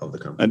start of the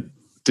company. And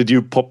did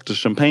you pop the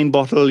champagne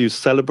bottle, you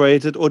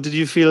celebrated, or did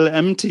you feel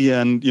empty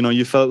and,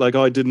 you felt like,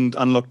 I didn't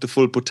unlock the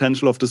full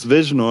potential of this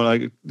vision, or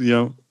like,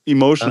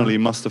 emotionally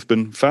must have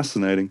been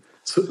fascinating.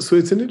 So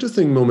it's an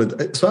interesting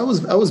moment. So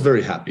I was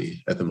very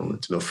happy at the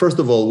moment. First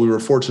of all, we were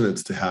fortunate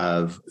to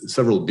have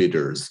several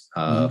bidders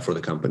for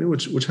the company,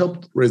 which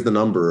helped raise the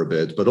number a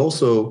bit, but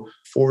also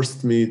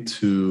forced me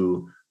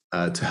to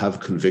have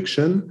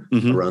conviction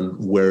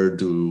around where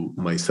do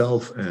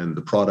myself and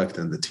the product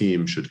and the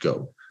team should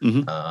go.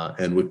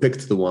 And we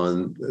picked the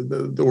one.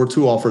 There were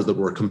 2 offers that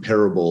were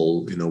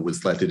comparable, with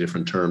slightly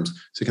different terms.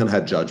 So you kind of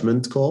had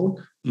judgment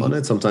call on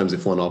it. Sometimes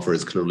if one offer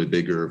is clearly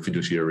bigger,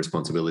 fiduciary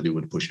responsibility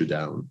would push you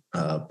down,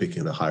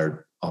 picking the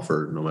higher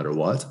offer no matter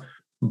what.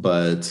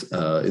 But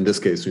in this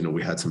case,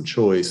 we had some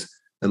choice,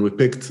 and we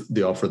picked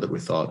the offer that we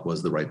thought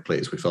was the right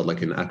place. We felt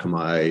like in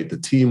Akamai, the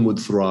team would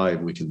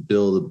thrive. We can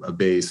build a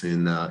base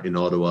in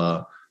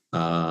Ottawa.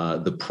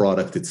 The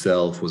product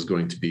itself was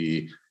going to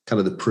be kind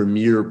of the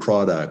premier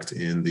product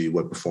in the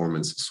web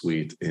performance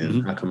suite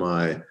in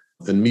Akamai.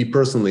 And me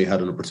personally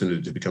had an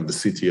opportunity to become the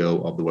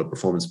CTO of the web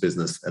performance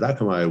business at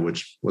Akamai,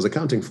 which was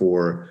accounting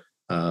for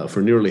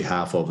nearly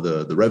half of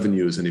the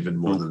revenues and even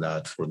more than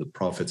that for the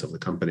profits of the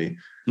company.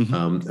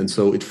 And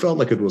so it felt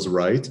like it was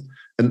right.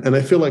 And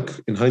I feel like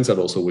in hindsight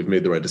also, we've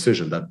made the right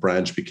decision. That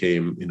branch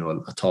became,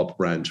 a top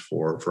branch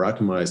for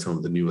Akamai. Some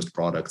of the newest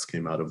products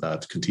came out of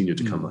that, continue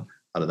to come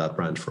out of that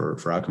branch for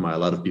Akamai. A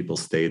lot of people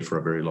stayed for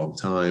a very long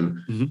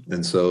time.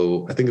 And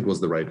so I think it was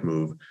the right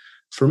move.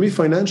 For me,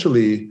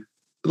 financially,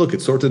 look,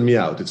 it sorted me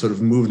out. It sort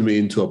of moved me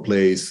into a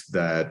place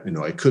that,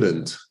 I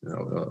couldn't,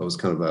 I was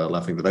kind of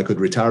laughing that I could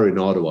retire in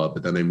Ottawa,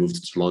 but then I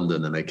moved to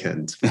London and I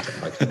can't.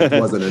 It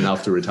wasn't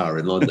enough to retire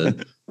in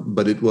London,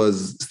 but it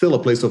was still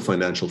a place of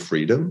financial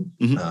freedom.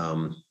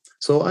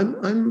 So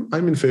I'm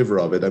in favor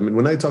of it. I mean,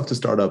 when I talk to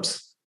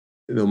startups,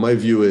 my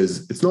view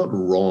is it's not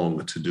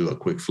wrong to do a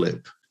quick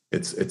flip.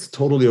 It's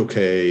totally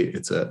okay.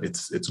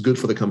 It's good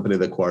for the company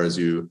that acquires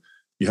you.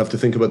 You have to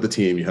think about the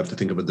team. You have to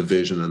think about the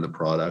vision and the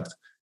product.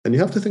 And you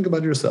have to think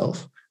about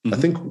yourself. I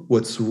think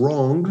what's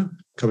wrong,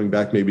 coming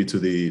back maybe to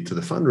the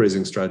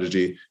fundraising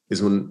strategy,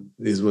 is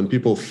when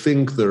people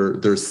think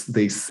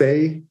they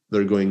say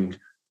they're going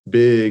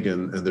big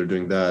and they're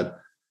doing that.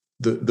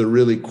 They're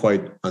really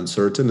quite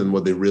uncertain in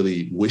what they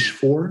really wish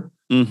for.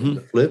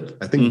 The flip.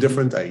 I think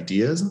different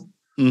ideas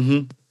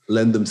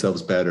lend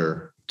themselves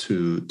better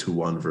to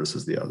one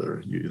versus the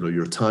other.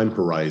 Your time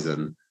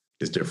horizon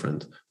is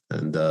different.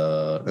 And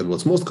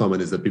what's most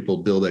common is that people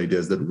build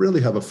ideas that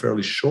really have a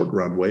fairly short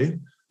runway,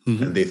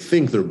 and they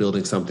think they're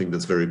building something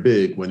that's very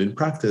big, when in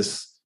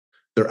practice,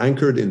 they're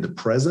anchored in the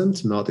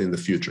present, not in the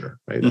future,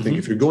 right? I think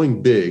if you're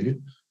going big,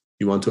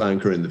 you want to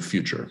anchor in the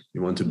future.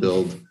 You want to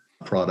build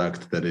a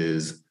product that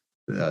is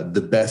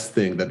the best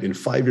thing, that in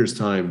 5 years'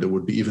 time, there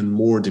would be even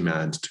more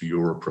demand to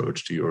your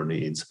approach, to your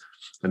needs.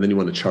 And then you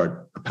want to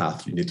chart a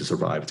path you need to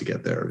survive to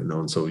get there,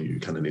 and so you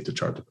kind of need to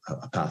chart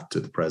a path to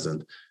the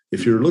present.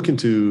 If you're looking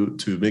to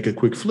make a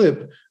quick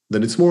flip,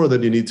 then it's more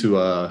that you need to,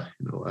 a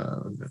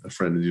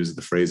friend uses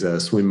the phrase,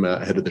 swim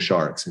ahead of the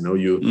sharks.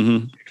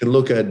 You can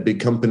look at big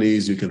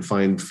companies, you can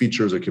find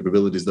features or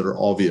capabilities that are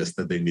obvious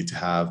that they need to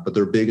have, but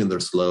they're big and they're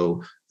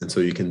slow. And so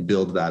you can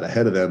build that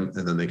ahead of them,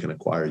 and then they can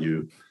acquire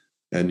you.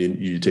 And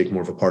you take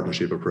more of a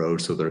partnership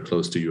approach, so they're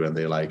close to you and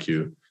they like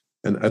you.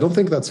 And I don't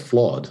think that's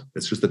flawed.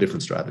 It's just a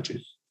different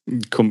strategy.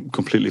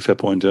 Completely fair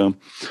point, yeah.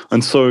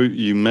 And so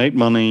you made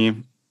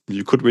money.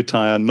 You could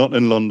retire, not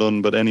in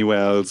London, but anywhere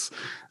else.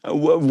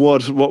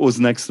 What was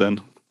next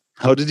then?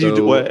 How did you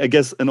do? I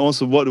guess, and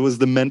also, what was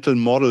the mental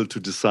model to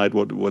decide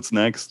what's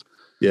next?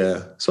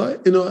 Yeah. So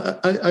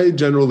I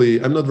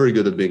generally, I'm not very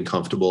good at being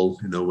comfortable.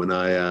 When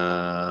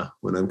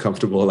I'm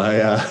comfortable,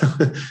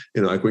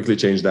 I quickly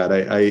change that.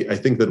 I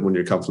think that when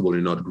you're comfortable,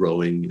 you're not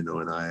growing.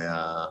 And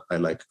I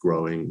like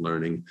growing,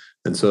 learning.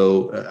 And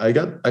so I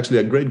got actually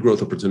a great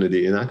growth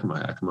opportunity in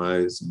Akamai.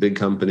 Akamai is a big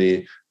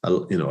company. I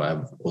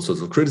have all sorts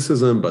of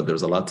criticism, but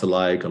there's a lot to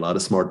like. A lot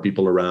of smart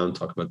people around.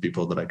 Talk about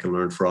people that I can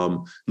learn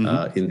from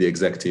in the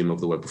exec team of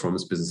the web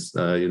performance business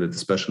unit,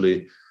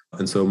 especially.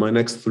 And so my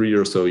next 3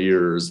 or so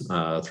years,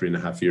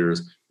 3.5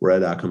 years, were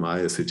at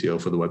Akamai as CTO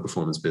for the web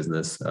performance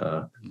business.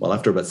 Well,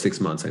 after about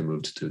 6 months, I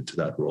moved to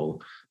that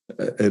role.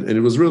 And it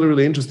was really,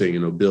 really interesting,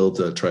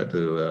 tried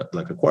to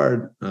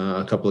acquire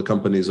a couple of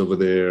companies over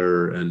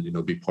there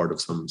and, be part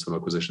of some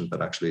acquisitions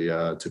that actually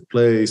took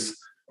place.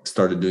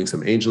 Started doing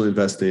some angel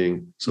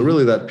investing. So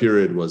really that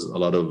period was a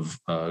lot of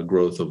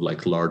growth of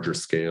larger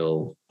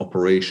scale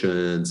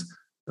operations,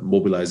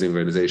 mobilizing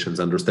organizations,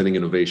 understanding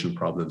innovation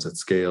problems at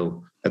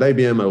scale. At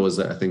IBM, I was,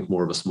 I think,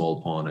 more of a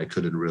small pawn. I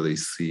couldn't really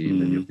see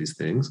many of these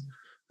things.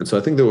 And so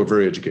I think they were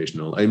very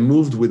educational. I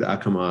moved with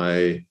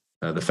Akamai.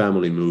 The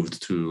family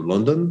moved to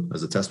London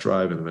as a test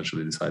drive and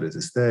eventually decided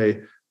to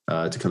stay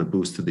to kind of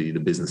boost the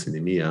business in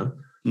EMEA.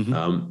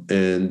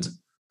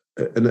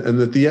 And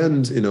at the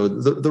end,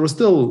 there was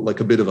still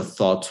a bit of a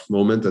thought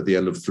moment at the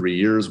end of 3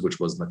 years, which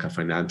was a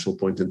financial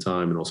point in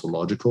time and also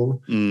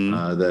logical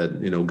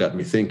that, got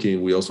me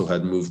thinking. We also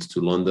had moved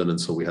to London. And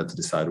so we had to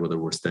decide whether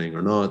we're staying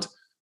or not.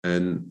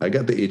 And I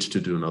got the itch to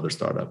do another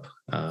startup.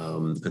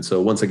 And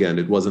so once again,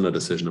 it wasn't a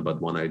decision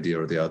about one idea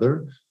or the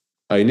other.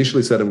 I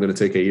initially said I'm going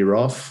to take a year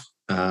off.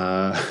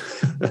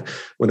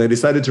 When I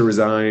decided to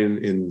resign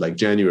in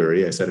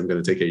January, I said I'm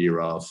going to take a year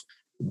off.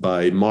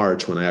 By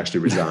March, when I actually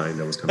resigned,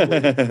 I was kind of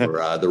waiting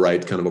for the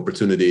right kind of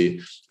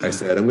opportunity. I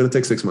said, I'm going to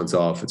take 6 months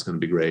off. It's going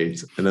to be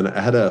great. And then I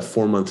had a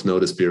 4-month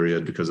notice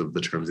period because of the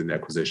terms in the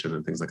acquisition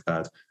and things like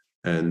that.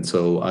 And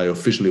so I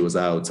officially was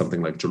out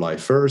something like July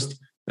 1st,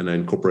 and I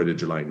incorporated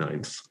July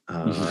 9th.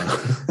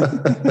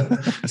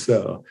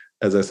 So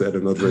as I said,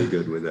 I'm not very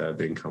good with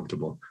being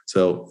comfortable.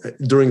 So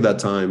during that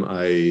time,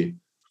 I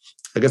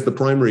guess the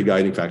primary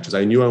guiding factors,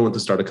 I knew I wanted to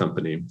start a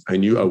company. I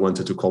knew I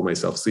wanted to call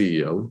myself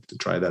CEO to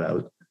try that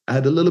out. I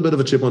had a little bit of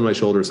a chip on my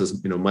shoulder.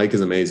 Says, Mike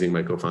is amazing,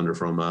 my co-founder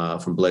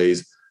from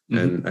Blaze,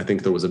 and I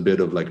think there was a bit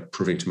of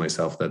proving to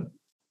myself that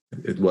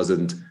it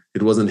wasn't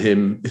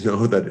him,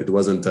 that it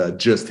wasn't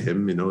just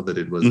him, that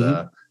it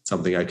was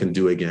something I can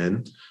do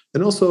again.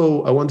 And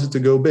also, I wanted to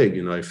go big.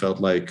 I felt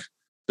like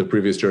the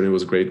previous journey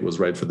was great, was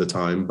right for the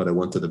time, but I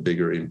wanted a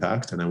bigger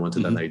impact, and I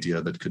wanted an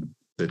idea that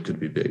could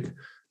be big.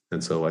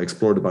 And so I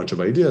explored a bunch of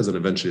ideas and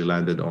eventually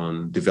landed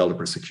on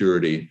developer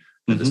security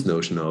and this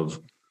notion of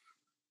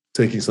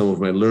taking some of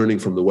my learning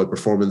from the web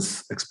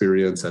performance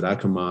experience at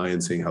Akamai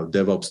and seeing how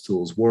DevOps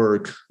tools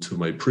work to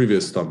my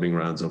previous stomping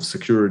grounds of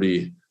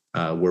security,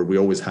 where we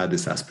always had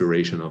this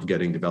aspiration of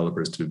getting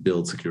developers to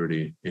build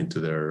security into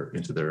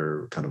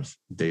their kind of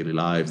daily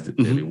lives,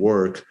 daily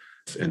work.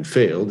 and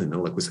failed.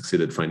 Like we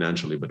succeeded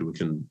financially, but we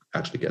can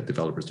actually get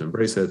developers to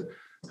embrace it.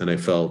 And I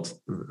felt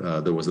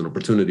there was an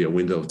opportunity, a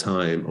window of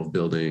time of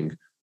building,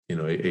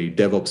 a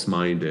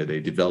DevOps-minded, a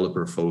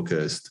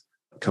developer-focused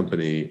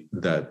company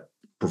that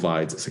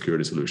provides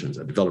security solutions,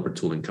 a developer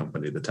tooling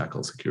company that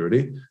tackles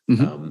security.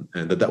 And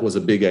that was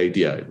a big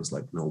idea. It was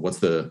like, what's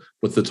the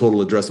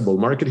total addressable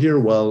market here?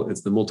 Well,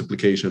 it's the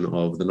multiplication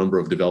of the number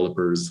of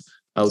developers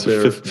out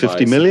there.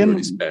 50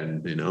 million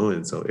spend,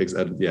 and so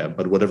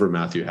but whatever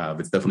math you have,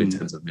 it's definitely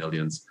tens of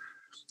millions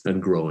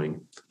and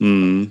growing.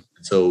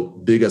 So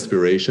big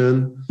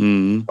aspiration.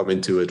 Come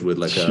into it with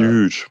like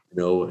huge,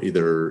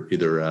 either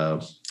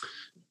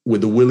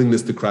with the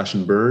willingness to crash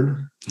and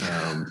burn,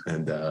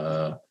 and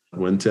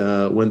went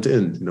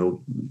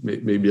in,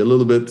 maybe a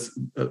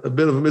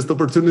bit of a missed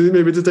opportunity,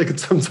 maybe to take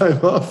some time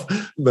off,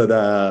 but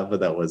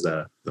that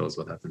was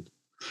what happened.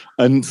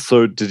 And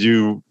so did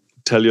you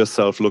tell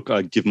yourself, look,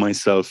 I give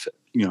myself,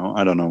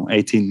 I don't know,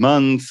 18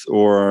 months,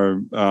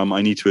 or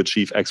I need to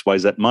achieve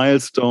XYZ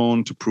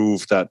milestone to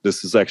prove that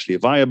this is actually a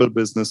viable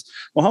business?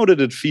 Well, how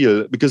did it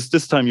feel? Because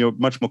this time you're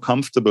much more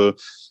comfortable.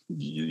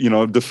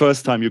 The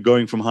first time you're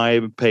going from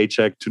high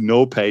paycheck to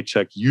no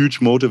paycheck, huge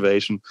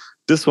motivation.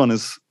 This one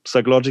is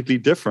psychologically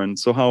different.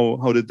 So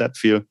how did that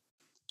feel?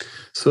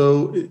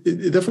 So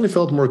it definitely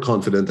felt more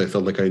confident. I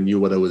felt like I knew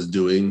what I was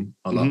doing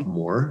a lot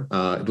more.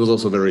 It was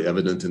also very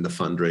evident in the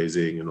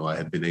fundraising. I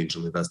had been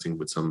angel investing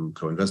with some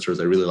co-investors.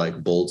 I really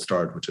like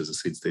Boldstart, which is a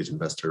seed stage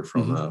investor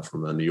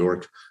from New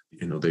York.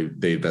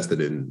 They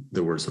invested in,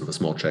 there were sort of a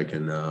small check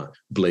in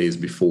Blaze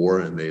before,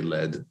 and they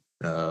led.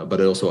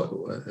 But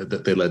also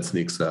they led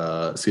Snyk's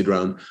seed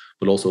round.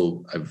 But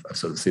also I've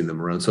sort of seen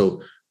them around.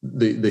 So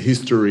the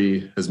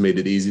history has made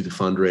it easy to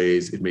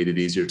fundraise. It made it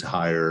easier to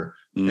hire,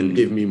 and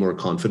gave me more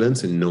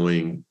confidence in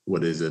knowing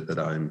what is it that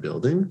I'm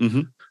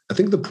building. I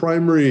think the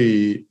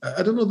primary,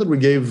 I don't know that we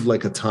gave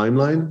like a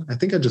timeline. I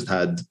think I just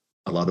had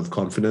a lot of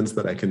confidence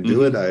that I can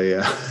do it.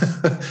 I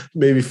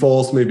maybe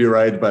false, maybe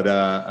right,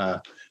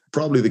 but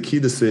probably the key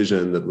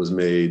decision that was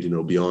made,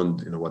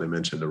 beyond what I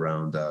mentioned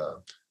around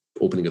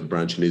opening a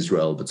branch in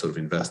Israel, but sort of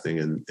investing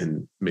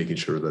in making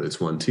sure that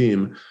it's one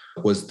team,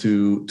 was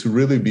to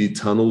really be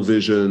tunnel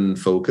vision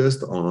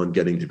focused on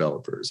getting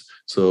developers.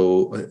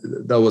 So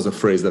that was a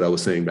phrase that I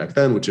was saying back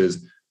then, which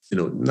is,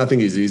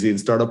 nothing is easy in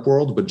startup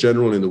world, but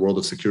generally in the world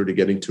of security,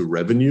 getting to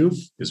revenue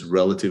is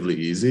relatively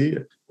easy,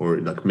 or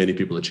like many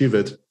people achieve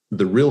it.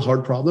 The real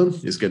hard problem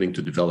is getting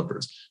to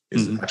developers,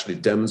 is actually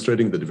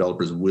demonstrating the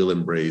developers will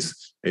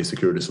embrace a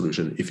security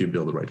solution if you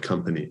build the right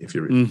company, if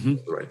you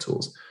build the right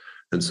tools.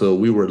 And so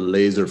we were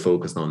laser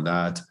focused on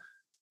that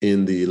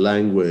in the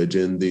language,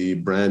 in the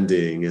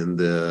branding, in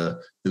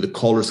the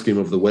color scheme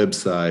of the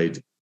website,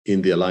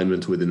 in the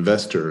alignment with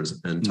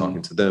investors and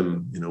talking to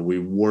them. We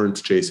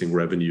weren't chasing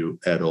revenue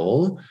at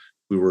all.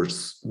 We were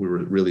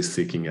really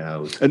seeking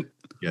out and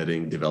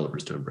getting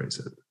developers to embrace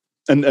it.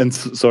 And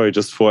sorry,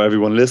 just for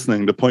everyone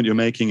listening, the point you're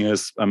making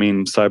is,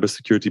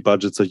 cybersecurity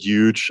budgets are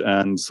huge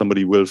and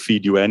somebody will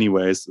feed you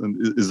anyways.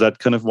 And is that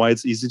kind of why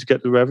it's easy to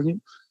get the revenue?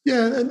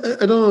 Yeah, and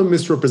I don't want to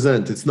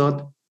misrepresent. It's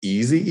not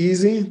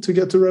easy to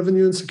get to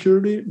revenue in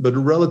security, but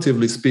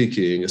relatively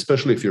speaking,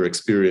 especially if you're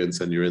experienced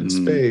and you're in the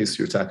space,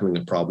 you're tackling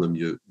a problem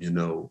you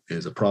know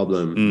is a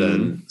problem,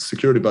 then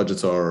security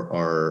budgets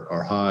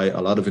are high.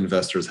 A lot of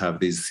investors have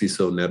these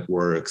CISO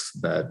networks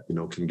that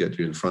can get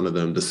you in front of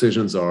them.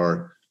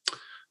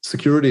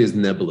 Security is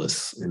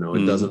nebulous.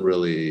 It doesn't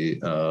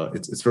really.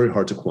 It's very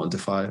hard to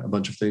quantify a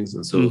bunch of things,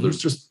 and so there's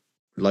just,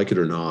 like it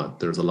or not,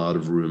 there's a lot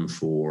of room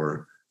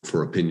for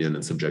opinion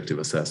and subjective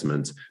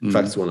assessments. In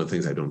fact, it's one of the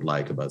things I don't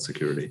like about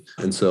security.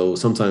 And so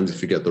sometimes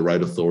if you get the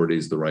right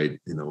authorities, the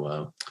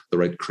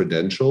right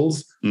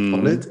credentials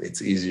on it,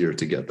 it's easier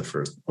to get the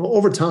first.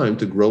 Over time,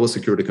 to grow a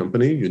security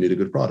company, you need a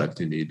good product,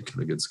 you need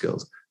kind of good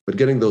skills. But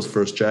getting those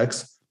first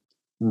checks,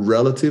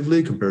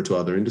 relatively compared to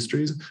other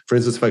industries. For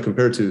instance, if I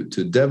compare to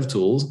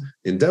DevTools,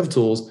 in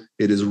DevTools,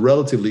 it is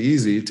relatively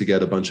easy to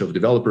get a bunch of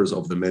developers,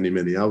 of the many,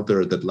 many out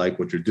there that like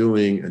what you're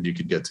doing, and you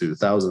could get to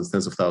thousands,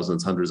 tens of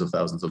thousands, hundreds of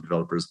thousands of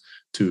developers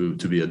to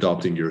be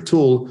adopting your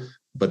tool.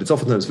 But it's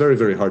oftentimes very,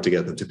 very hard to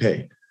get them to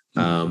pay.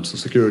 So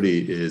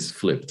security is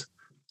flipped.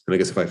 And I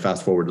guess if I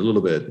fast forward a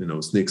little bit,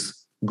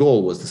 Snyk's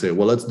goal was to say,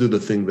 well, let's do the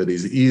thing that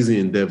is easy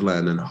in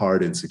DevLand and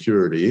hard in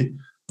security.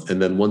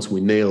 And then once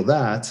we nail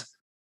that,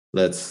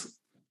 let's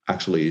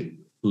actually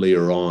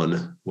layer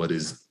on what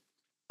is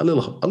a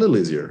little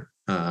easier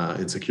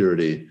in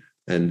security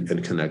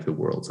and connect the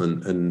worlds.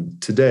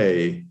 And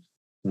today,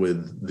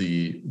 with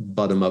the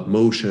bottom-up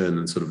motion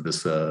and sort of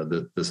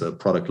this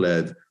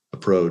product-led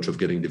approach of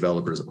getting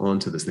developers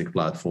onto the Snyk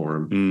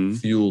platform,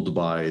 fueled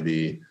by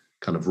the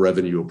kind of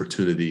revenue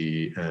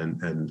opportunity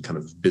and kind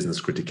of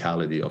business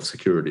criticality of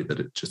security, that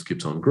it just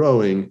keeps on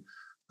growing.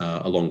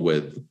 Along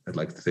with, I'd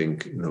like to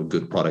think,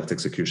 good product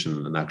execution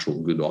and an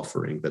actual good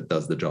offering that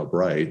does the job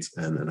right,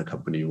 and a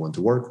company you want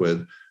to work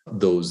with,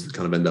 those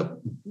kind of end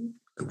up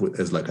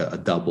as like a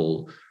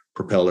double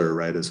propeller,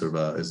 right? As sort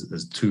of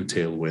as two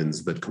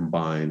tailwinds that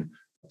combine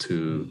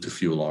to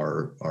fuel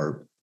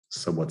our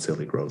somewhat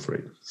silly growth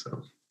rate.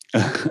 So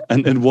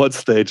And in what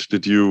stage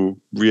did you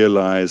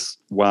realize,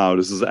 wow,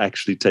 this is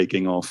actually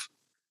taking off?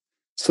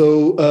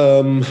 So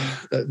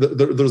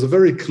there's a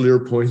very clear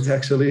point,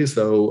 actually.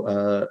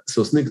 So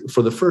Snyk,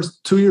 for the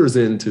first 2 years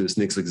into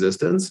Snyk's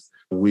existence,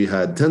 we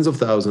had tens of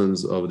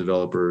thousands of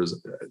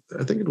developers.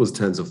 I think it was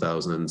tens of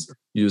thousands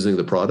using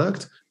the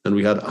product, and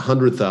we had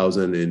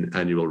 100,000 in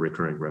annual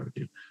recurring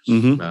revenue.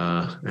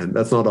 And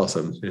that's not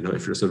awesome.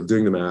 If you're sort of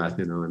doing the math,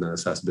 in a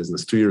SaaS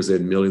business, 2 years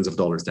in, millions of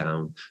dollars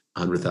down,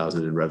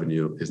 100,000 in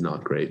revenue is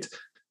not great.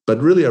 But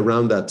really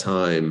around that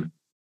time,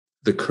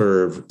 the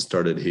curve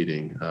started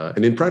heating.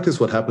 And in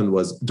practice, what happened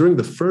was during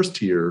the first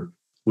year,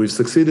 we've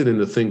succeeded in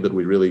the thing that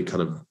we really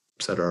kind of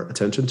set our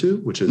attention to,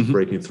 which is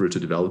breaking through to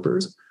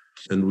developers.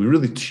 And we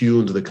really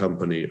tuned the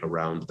company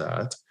around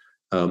that.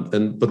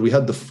 But we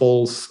had the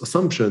false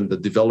assumption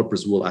that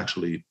developers will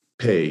actually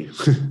pay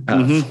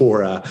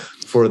for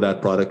that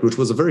product, which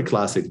was a very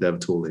classic dev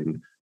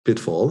tooling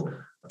pitfall.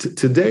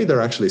 Today,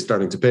 they're actually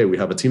starting to pay. We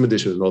have a team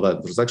edition and all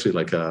that. There's actually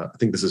I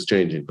think this is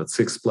changing, but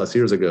 6+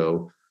 years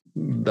ago,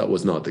 that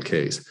was not the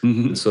case.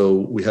 And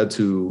so we had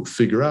to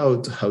figure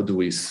out how do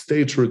we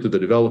stay true to the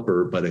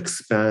developer, but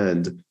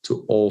expand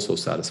to also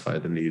satisfy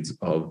the needs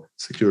of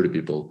security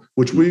people,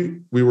 which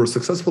we were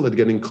successful at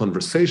getting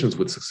conversations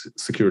with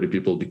security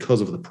people because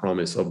of the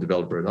promise of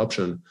developer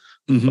adoption.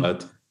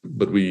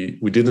 But we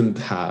didn't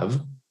have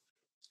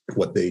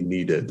what they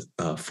needed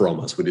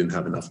from us. We didn't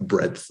have enough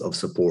breadth of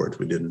support.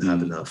 We didn't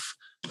have enough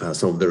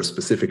some of their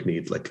specific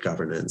needs like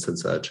governance and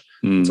such.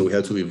 So we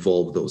had to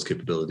evolve those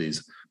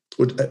capabilities.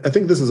 I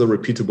think this is a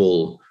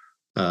repeatable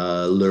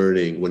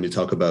learning when you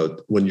talk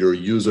about when your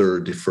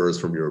user differs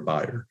from your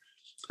buyer.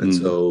 And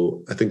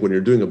so I think when you're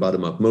doing a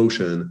bottom-up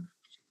motion,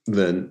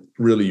 then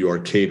really you are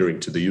catering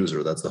to the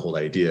user. That's the whole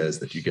idea, is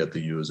that you get the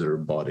user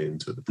bought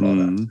into the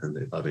product and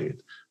they're loving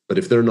it. But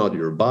if they're not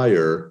your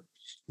buyer,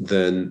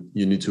 then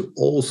you need to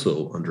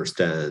also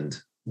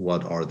understand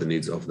what are the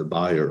needs of the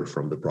buyer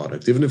from the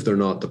product. Even if they're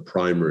not the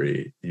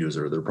primary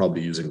user, they're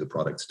probably using the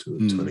product to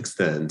an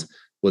extent.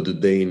 What do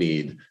they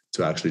need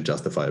to actually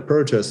justify a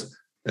purchase?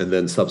 And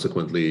then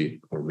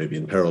subsequently, or maybe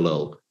in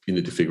parallel, you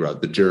need to figure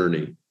out the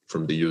journey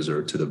from the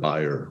user to the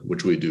buyer,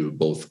 which we do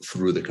both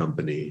through the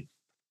company,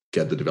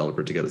 get the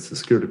developer to get us the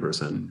security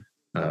person,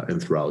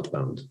 and through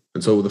outbound.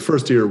 And so the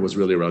first year was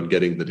really around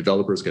getting the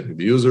developers, getting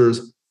the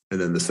users.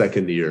 And then the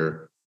second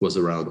year was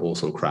around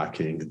also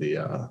cracking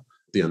the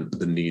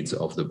needs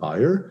of the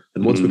buyer.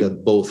 And once we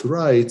got both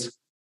right,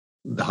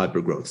 the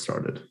hypergrowth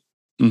started.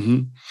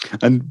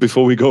 And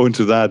before we go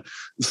into that,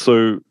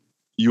 so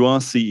you are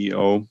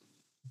CEO.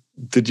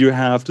 Did you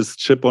have this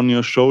chip on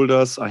your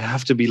shoulders? I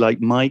have to be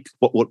like Mike.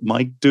 What would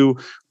Mike do?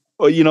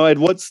 Or, at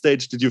what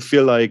stage did you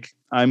feel like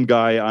I'm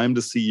Guy, I'm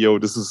the CEO,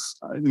 this is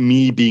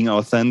me being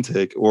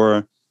authentic?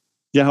 Or,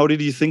 how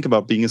did you think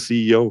about being a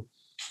CEO?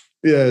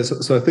 Yeah,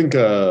 so I think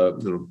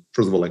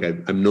first of all,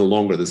 I'm no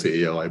longer the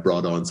CEO. I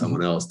brought on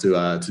someone else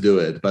to do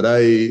it. But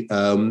I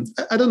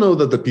don't know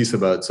that the piece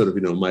about sort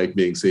of Mike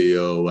being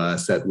CEO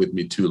sat with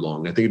me too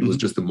long. I think it was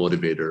just a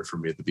motivator for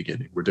me at the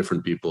beginning. We're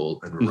different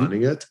people and we're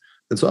running it,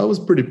 and so I was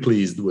pretty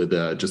pleased with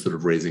just sort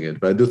of raising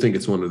it. But I do think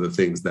it's one of the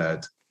things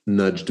that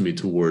nudged me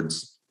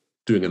towards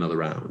doing another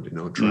round.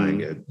 Trying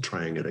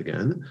it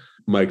again.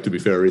 Mike, to be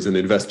fair, is an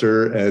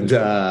investor,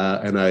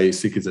 and I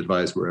seek his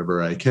advice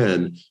wherever I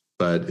can.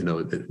 But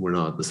we're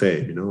not the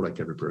same. Like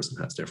every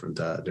person has different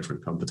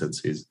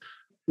competencies.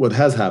 What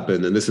has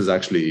happened, and this is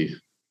actually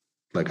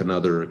like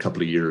another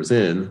couple of years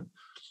in,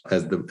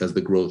 as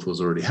the growth was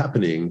already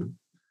happening,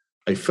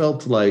 I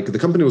felt like the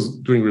company was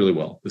doing really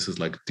well. This is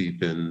like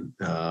deep in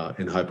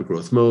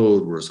hypergrowth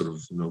mode. We're sort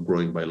of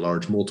growing by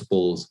large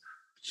multiples.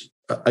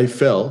 I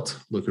felt,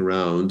 looking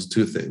around,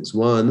 two things.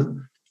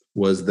 One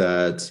was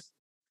that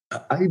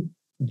I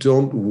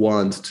don't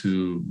want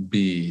to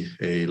be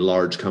a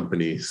large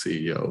company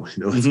CEO.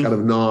 It's kind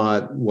of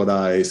not what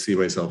I see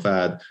myself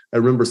at. I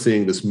remember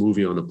seeing this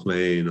movie on a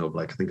plane of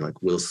I think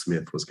Will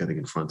Smith was getting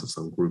in front of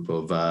some group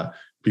of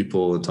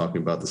people and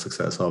talking about the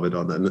success of it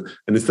and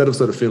instead of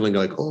sort of feeling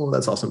like, oh,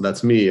 that's awesome,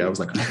 that's me, I was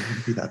like, I don't want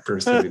to be that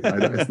person.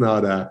 It's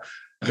not a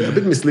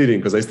bit misleading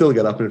because I still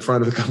get up in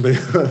front of the company,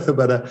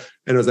 but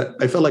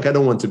I felt like I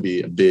don't want to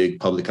be a big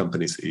public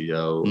company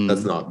CEO.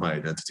 That's not my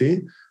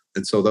identity.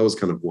 And so that was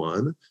kind of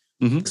one.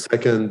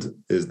 Second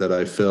is that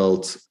I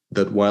felt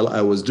that while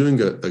I was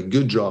doing a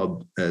good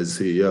job as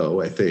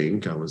CEO, I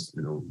think I was,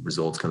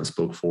 results kind of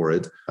spoke for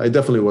it. I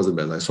definitely wasn't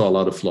bad. I saw a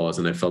lot of flaws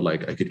and I felt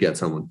like I could get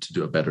someone to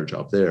do a better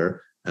job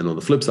there. And on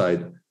the flip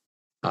side,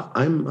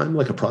 I'm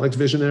like a product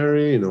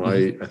visionary.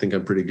 I think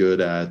I'm pretty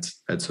good at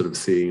sort of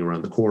seeing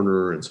around the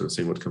corner and sort of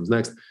seeing what comes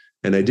next.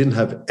 And I didn't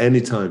have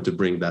any time to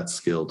bring that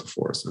skill to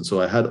force. And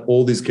so I had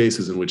all these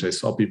cases in which I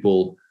saw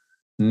people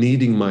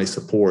needing my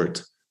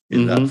support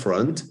in that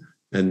front,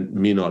 and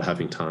me not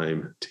having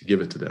time to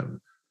give it to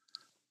them.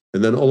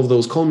 And then all of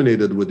those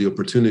culminated with the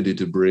opportunity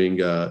to bring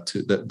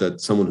that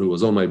someone who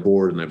was on my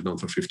board and I've known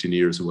for 15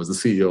 years, who was the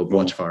CEO of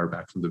Watchfire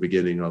back from the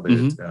beginning of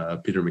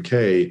it, Peter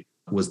McKay,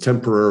 was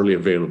temporarily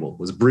available,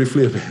 was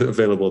briefly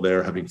available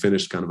there, having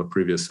finished kind of a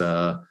previous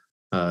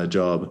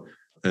job.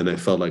 and I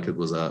felt like it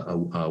was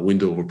a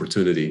window of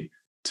opportunity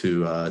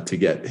to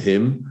get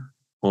him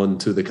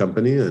onto the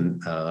company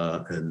and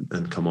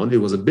come on.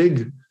 It was a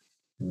big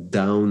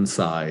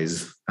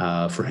downsize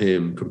for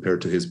him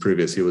compared to his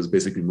previous. He was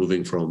basically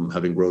moving from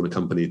having grown a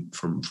company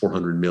from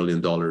 $400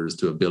 million to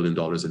 $1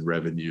 billion in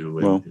revenue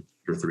in 2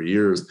 or 3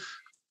 years.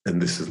 And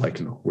this is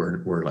like,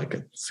 we're like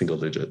a single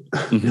digit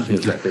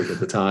millions, I think, at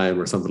the time,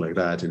 or something like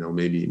that,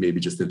 maybe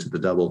just into the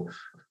double.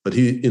 But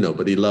he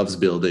loves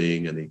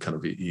building, and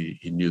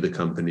he knew the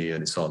company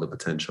and he saw the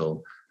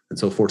potential. And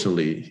so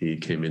fortunately he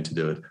came in to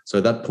do it. So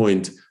at that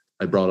point,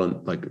 we brought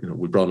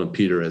on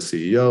Peter as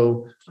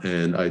CEO,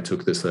 and I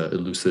took this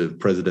elusive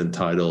president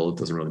title. It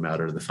doesn't really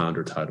matter. The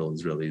founder title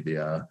is really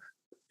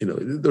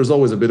there's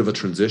always a bit of a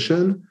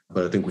transition,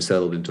 but I think we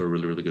settled into a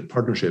really, really good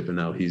partnership. And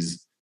now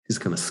he's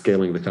kind of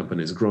scaling the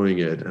company, is growing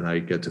it. And I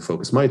get to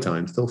focus my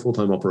time, still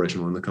full-time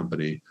operational in the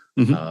company,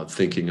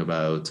 thinking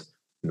about,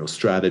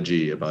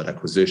 strategy, about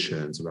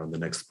acquisitions, around the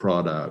next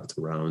product,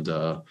 around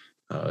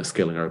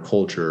scaling our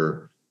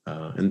culture.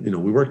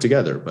 And we work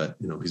together, but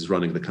he's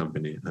running the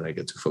company, and I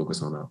get to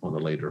focus on a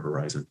later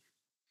horizon.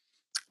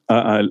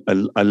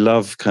 I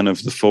love kind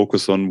of the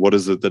focus on what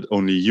is it that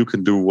only you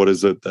can do, what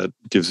is it that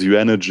gives you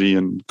energy,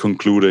 and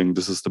concluding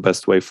this is the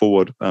best way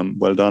forward.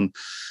 Well done.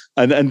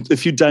 And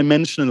if you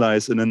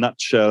dimensionalize in a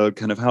nutshell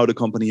kind of how the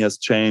company has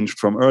changed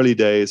from early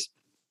days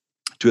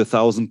to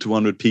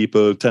 1,200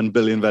 people, 10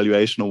 billion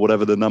valuation, or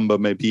whatever the number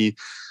may be,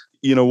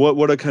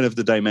 what are kind of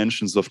the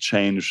dimensions of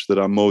change that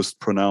are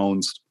most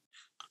pronounced?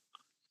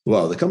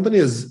 Well, the company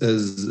has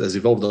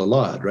evolved a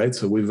lot, right?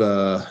 So we've,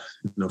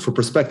 for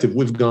perspective,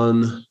 we've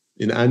gone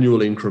in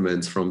annual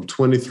increments from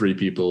 23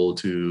 people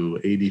to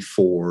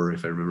 84,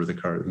 if I remember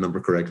the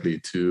number correctly,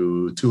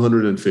 to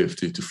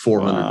 250 to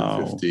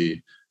 450. Wow.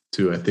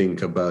 To I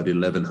think about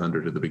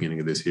 1,100 at the beginning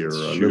of this year, or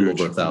a little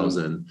over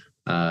 1,000,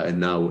 and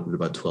now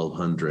about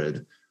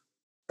 1,200.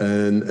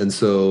 And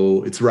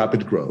so it's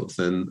rapid growth.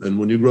 And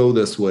when you grow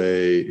this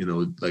way,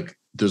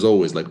 there's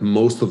always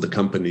most of the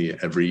company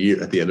every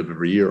year, at the end of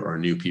every year, are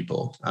new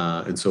people.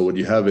 And so what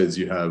you have is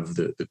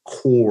the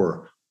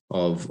core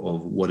of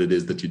what it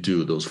is that you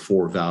do, those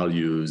 4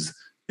 values,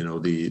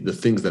 the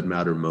things that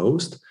matter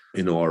most,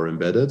 are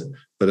embedded.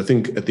 But I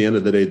think at the end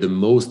of the day, the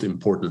most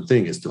important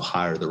thing is to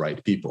hire the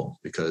right people,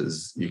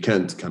 because you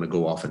can't kind of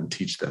go off and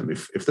teach them.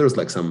 If there's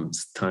some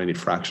tiny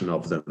fraction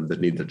of them that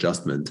need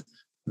adjustment,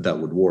 that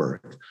would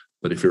work.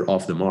 But if you're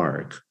off the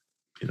mark,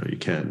 you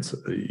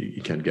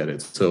can't get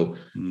it. So,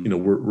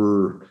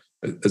 we're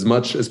as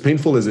much as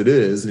painful as it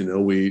is,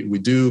 we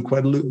do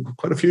quite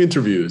a few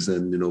interviews,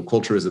 and,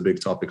 culture is a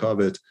big topic of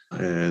it.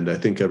 And I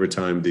think every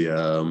time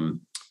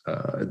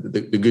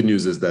the good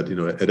news is that,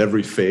 at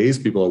every phase,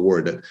 people are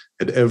worried that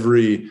at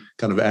every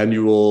kind of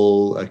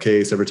annual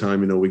case, every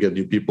time, we get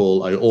new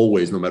people, I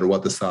always, no matter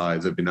what the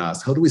size, I've been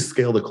asked, how do we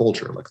scale the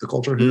culture? The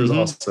culture here is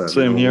awesome.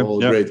 Same here.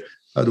 Yeah. Great.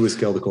 How do we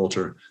scale the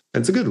culture?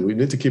 And it's good. We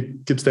need to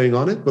keep staying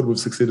on it, but we've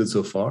succeeded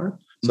so far.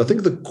 So I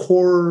think the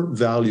core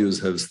values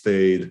have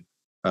stayed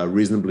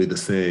reasonably the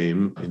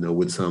same,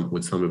 with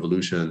some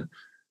evolution.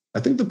 I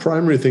think the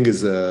primary thing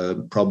is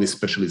probably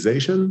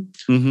specialization.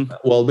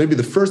 Well, maybe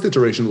the first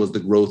iteration was the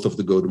growth of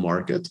the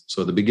go-to-market.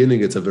 So at the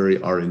beginning, it's a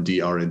very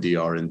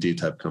R&D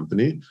type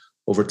company.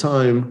 Over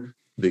time,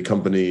 the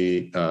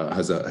company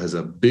has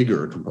a big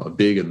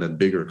and then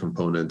bigger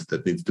component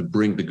that needs to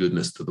bring the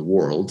goodness to the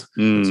world.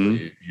 And so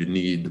you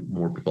need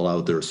more people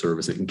out there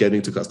servicing,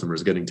 getting to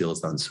customers, getting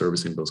deals done,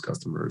 servicing those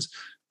customers.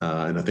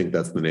 And I think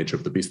that's the nature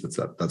of the beast.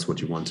 That's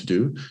what you want to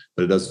do.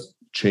 But it does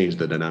change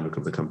the dynamic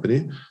of the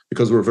company,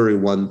 because we're very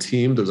one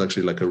team. There's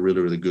actually a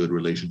really, really good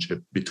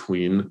relationship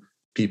between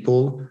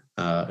people,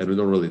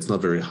 and it's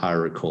not very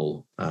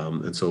hierarchical.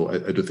 And so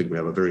I do think we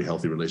have a very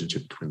healthy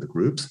relationship between the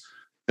groups.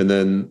 And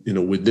then,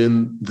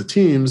 within the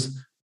teams,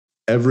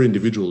 every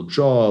individual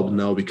job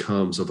now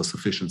becomes of a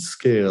sufficient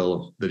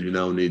scale that you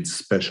now need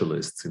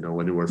specialists.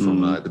 Anywhere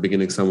from at the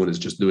beginning, someone is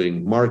just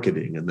doing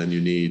marketing, and then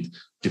you need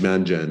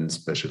demand gen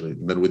specialists.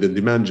 And then within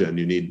demand gen,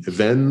 you need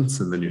events,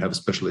 and then you have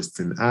specialists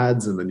in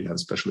ads, and then you have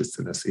specialists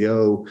in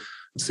SEO.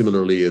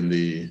 Similarly, in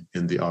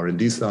the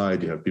R&D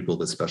side, you have people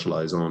that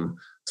specialize on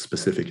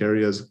specific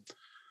areas.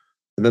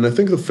 And then I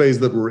think the phase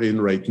that we're in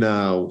right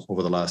now,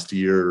 over the last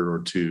year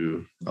or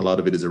two, a lot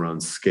of it is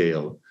around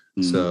scale.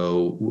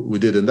 So we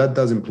did, and that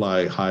does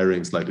imply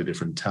hiring slightly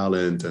different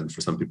talent, and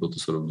for some people to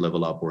sort of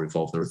level up or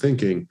evolve their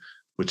thinking,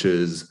 which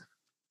is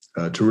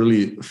to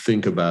really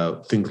think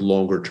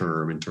longer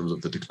term in terms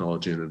of the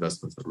technology and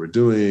investments that we're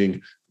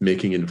doing,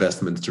 making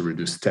investments to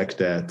reduce tech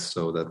debt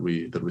so that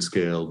we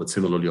scale. But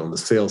similarly on the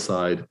sales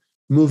side,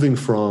 moving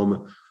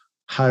from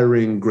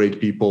hiring great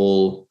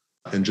people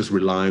and just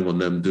relying on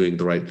them doing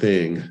the right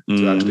thing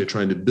to actually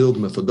trying to build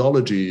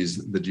methodologies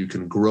that you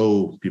can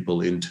grow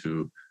people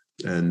into.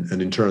 And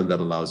in turn, that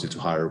allows you to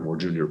hire more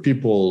junior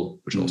people,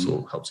 which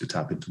also helps you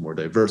tap into more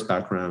diverse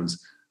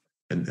backgrounds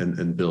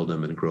and build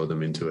them and grow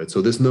them into it.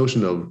 So this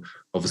notion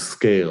of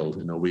scale,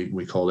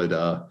 we call it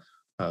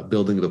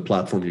building the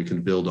platform you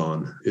can build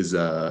on is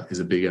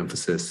a big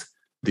emphasis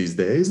these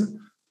days.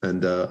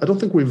 And I don't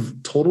think we've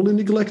totally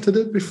neglected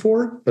it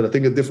before, but I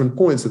think at different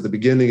points, at the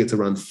beginning, it's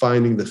around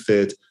finding the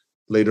fit.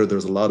 Later,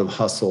 there's a lot of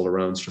hustle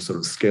around just sort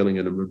of scaling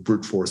it and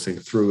brute forcing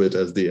through it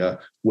as the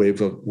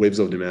waves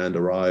of demand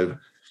arrive.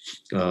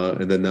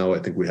 And then now I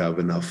think we have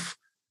enough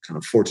kind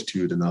of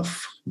fortitude,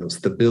 enough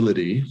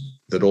stability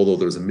that although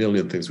there's a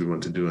million things we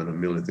want to do and a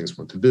million things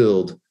we want to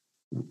build,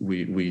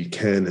 we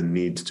can and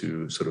need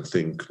to sort of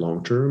think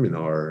long term in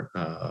our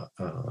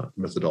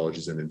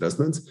methodologies and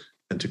investments,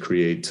 and to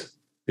create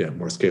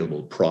more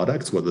scalable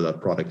products, whether that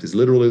product is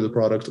literally the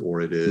product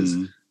or it is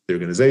the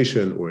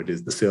organization or it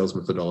is the sales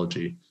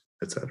methodology,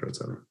 et cetera, et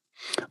cetera.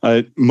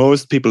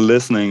 Most people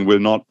listening will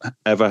not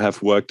ever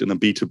have worked in a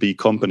B2B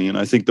company. And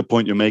I think the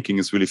point you're making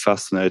is really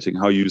fascinating,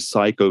 how you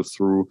cycle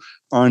through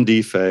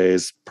R&D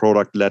phase,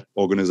 product-led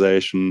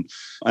organization,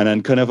 and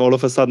then kind of all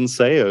of a sudden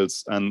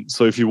sales. And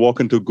so if you walk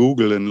into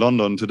Google in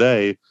London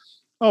today,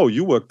 oh,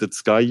 you worked at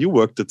Sky, you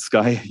worked at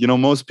Sky.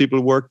 Most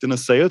people worked in a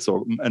sales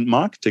and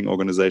marketing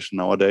organization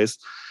nowadays.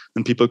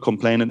 And people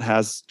complain it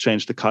has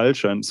changed the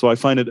culture. And so I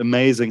find it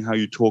amazing how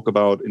you talk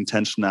about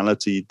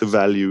intentionality, the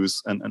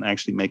values, and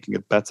actually making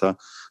it better.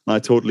 And I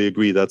totally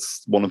agree.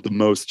 That's one of the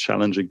most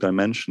challenging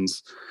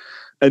dimensions.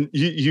 And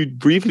you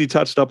briefly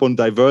touched up on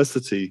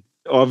diversity.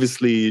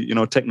 Obviously,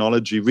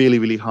 technology, really,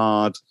 really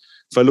hard.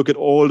 If I look at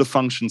all the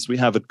functions we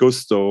have at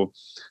Gusto,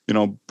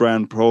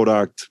 brand,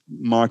 product,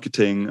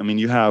 marketing,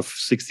 you have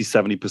 60,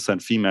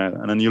 70% female.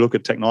 And then you look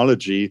at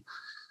technology,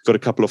 got a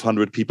couple of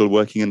hundred people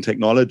working in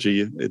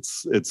technology.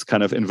 It's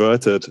kind of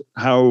inverted.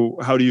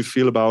 How do you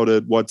feel about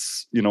it? What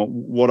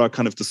are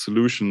kind of the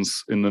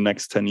solutions in the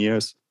next 10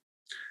 years?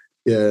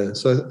 Yeah,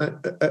 so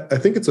I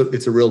think it's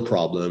a real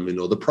problem.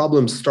 The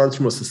problem starts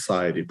from a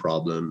society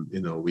problem.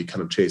 We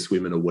kind of chase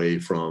women away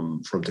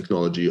from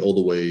technology all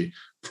the way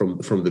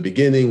from the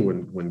beginning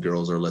when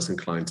girls are less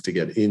inclined to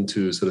get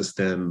into sort of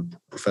STEM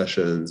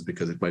professions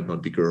because it might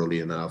not be girly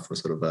enough or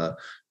sort of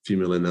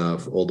female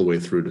enough, all the way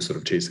through to sort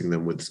of chasing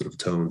them with sort of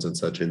tones and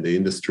such in the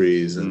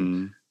industries.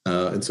 And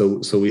so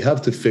we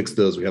have to fix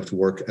those. We have to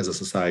work as a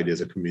society,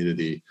 as a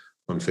community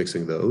on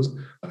fixing those.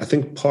 I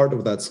think part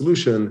of that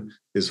solution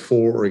is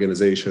for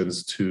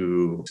organizations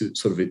to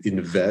sort of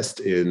invest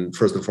in,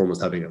 first and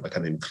foremost, having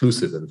an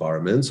inclusive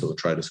environment. So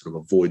try to sort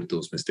of avoid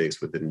those mistakes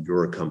within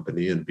your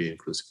company and be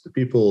inclusive to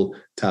people,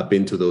 tap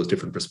into those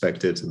different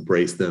perspectives,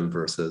 embrace them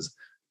versus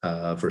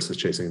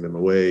chasing them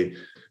away.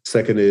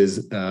 Second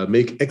is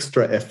make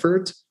extra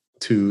effort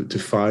to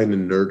find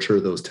and nurture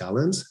those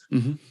talents.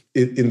 Mm-hmm.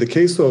 In the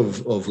case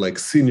of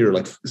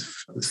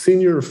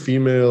senior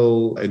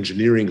female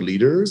engineering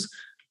leaders,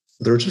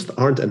 there just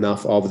aren't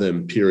enough of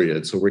them,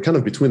 period. So we're kind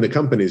of between the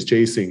companies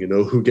chasing,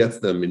 who gets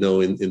them,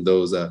 in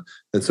those.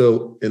 And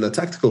so in a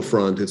tactical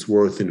front, it's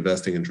worth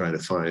investing in trying to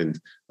find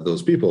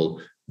those people.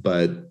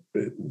 But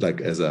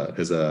as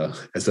a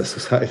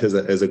society,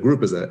 as a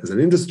group, as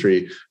an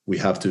industry, we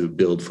have to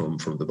build from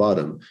the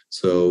bottom.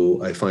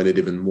 So I find it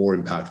even more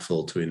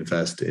impactful to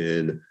invest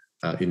in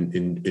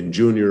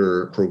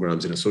junior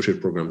programs, in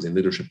associate programs, in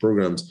leadership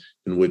programs,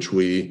 in which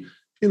we,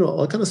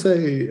 I'll kind of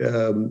say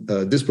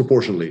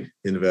disproportionately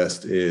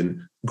invest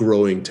in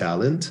growing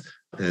talent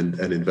and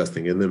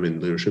investing in them in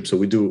leadership. So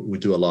we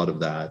do a lot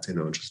of that,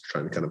 just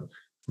trying to kind of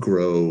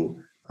grow,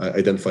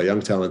 identify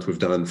young talent. We've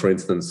done, for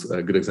instance,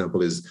 a good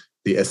example is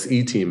the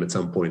SE team at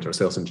some point, our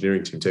sales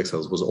engineering team, tech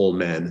sales, was all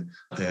men.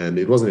 And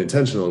it wasn't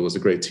intentional. It was a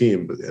great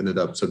team, but it ended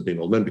up sort of being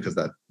all men because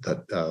that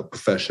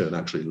profession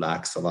actually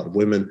lacks a lot of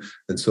women.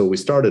 And so we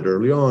started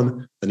early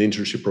on an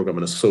internship program,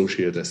 an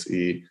associate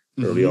SE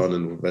early on,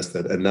 and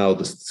invested. And now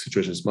the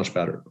situation is much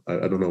better.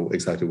 I don't know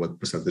exactly what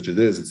percentage it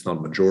is. It's not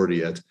a majority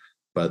yet,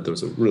 but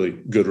there's a really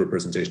good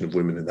representation of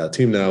women in that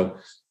team now,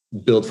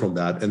 built from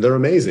that. And they're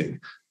amazing.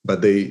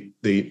 But they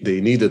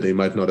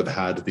might not have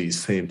had the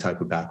same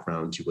type of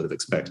background you would have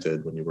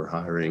expected when you were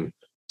hiring.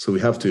 So we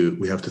have to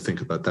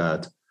think about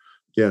that.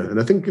 Yeah. And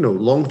I think,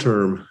 long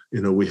term,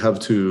 we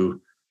have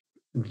to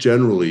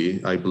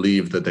generally, I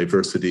believe that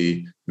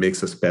diversity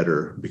makes us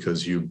better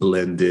because you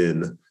blend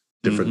in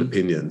different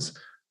opinions.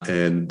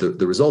 And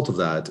the result of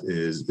that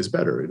is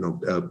better.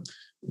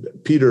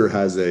 Peter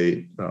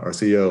our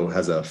CEO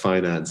has a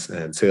finance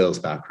and sales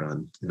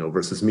background,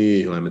 versus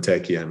me, I'm a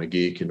techie, I'm a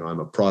geek, I'm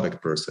a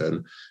product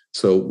person.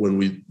 So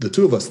when the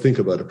two of us think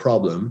about a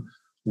problem,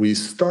 we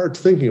start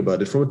thinking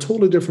about it from a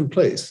totally different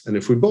place. And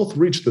if we both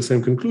reach the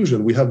same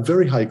conclusion, we have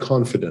very high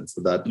confidence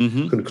that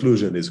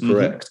conclusion is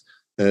correct.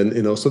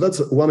 And, so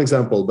that's one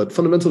example, but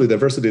fundamentally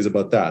diversity is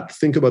about that.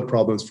 Think about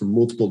problems from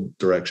multiple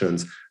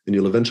directions and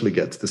you'll eventually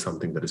get to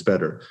something that is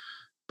better.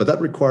 But that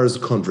requires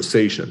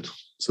conversation.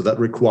 So that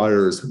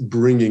requires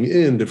bringing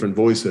in different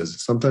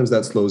voices. Sometimes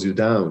that slows you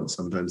down.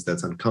 Sometimes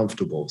that's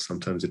uncomfortable.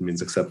 Sometimes it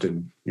means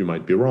accepting you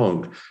might be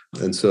wrong.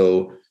 And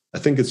so I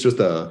think it's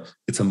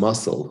a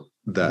muscle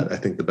that I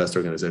think the best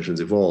organizations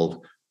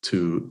evolve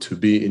to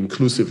be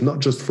inclusive, not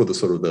just for the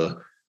sort of the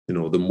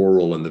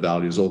moral and the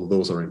values, all of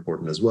those are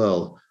important as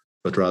well,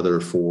 but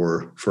rather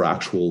for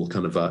actual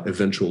kind of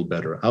eventual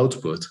better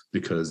output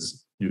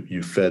because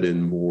you fed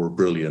in more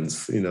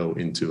brilliance,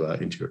 into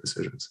your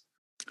decisions.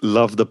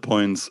 Love the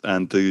points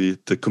and the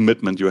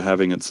commitment you're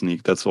having at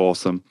Sneak. That's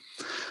awesome.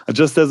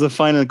 Just as a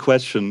final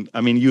question,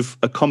 I mean, you've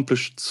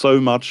accomplished so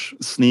much.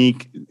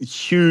 Sneak,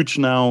 huge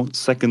now,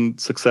 second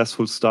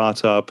successful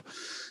startup.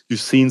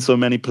 You've seen so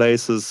many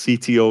places,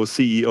 CTO,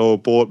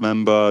 CEO, board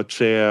member,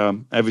 chair,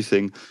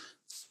 everything.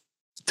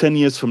 10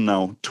 years from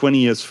now, 20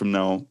 years from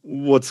now,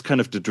 what's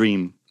kind of the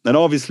dream? And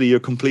obviously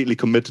you're completely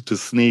committed to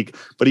Sneak,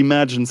 but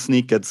imagine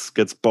Sneak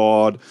gets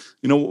bought.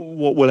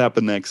 What will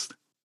happen next?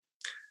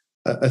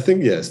 I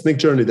think, yeah, Sneak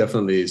journey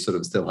definitely sort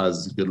of still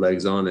has good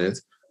legs on it.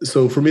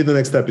 So for me, the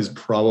next step is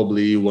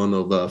probably one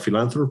of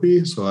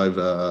philanthropy. So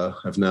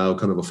I've now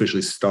kind of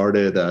officially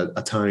started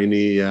a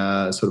tiny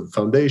sort of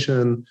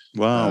foundation.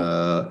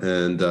 Wow!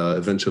 And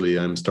eventually,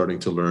 I'm starting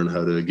to learn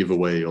how to give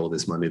away all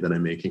this money that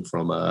I'm making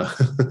from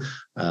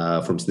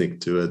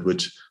Sneak to it,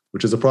 which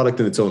is a product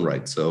in its own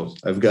right. So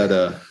I've got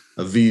a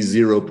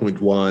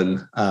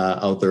V0.1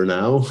 out there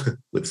now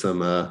with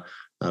some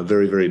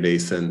very, very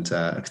nascent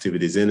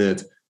activities in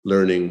it.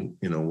 Learning,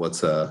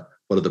 what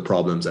are the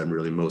problems I'm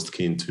really most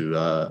keen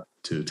to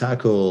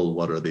tackle?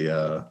 What are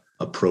the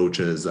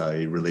approaches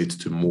I relate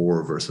to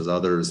more versus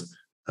others?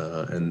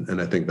 And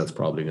I think that's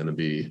probably going to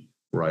be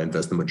where I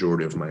invest the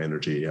majority of my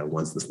energy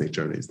once the Sneak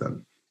journey is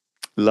done.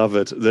 Love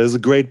it. There's a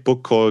great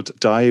book called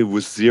Die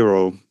with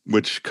Zero,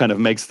 which kind of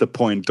makes the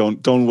point.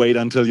 Don't wait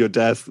until you're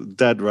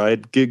dead,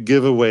 right?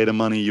 Give away the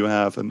money you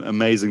have, and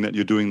amazing that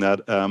you're doing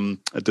that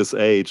at this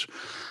age.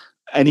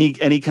 Any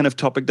kind of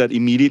topic that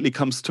immediately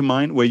comes to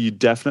mind where you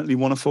definitely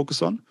want to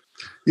focus on?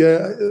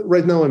 Yeah,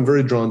 right now I'm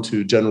very drawn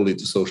generally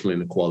to social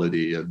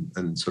inequality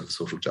and sort of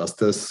social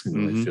justice.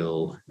 I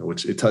feel,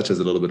 which it touches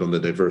a little bit on the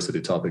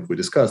diversity topic we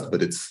discussed,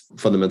 but it's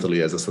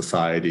fundamentally as a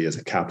society, as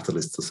a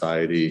capitalist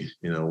society,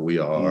 we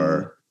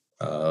are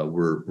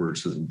we're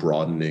just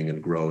broadening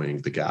and growing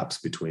the gaps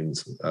between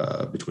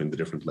the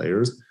different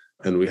layers,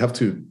 and we have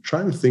to try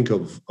and think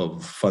of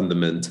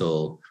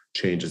fundamental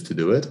changes to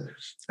do it.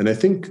 And I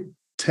think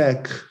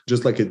tech,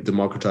 just like it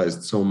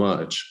democratized so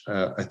much,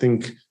 I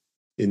think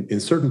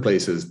in certain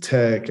places,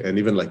 tech and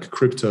even like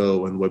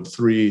crypto and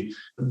Web3,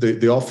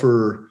 they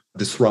offer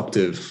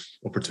disruptive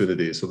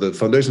opportunities. So the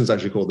foundation is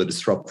actually called the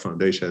Disrupt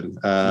Foundation.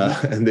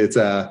 And it's,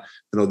 the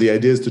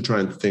idea is to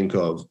try and think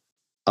of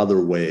other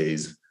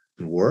ways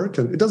to work.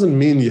 And it doesn't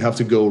mean you have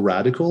to go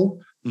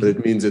radical, but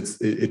it means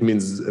it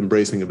means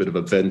embracing a bit of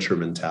a venture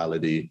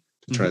mentality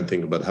to try and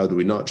think about how do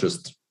we not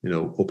just,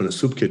 open a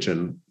soup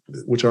kitchen,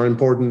 which are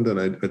important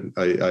and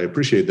I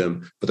appreciate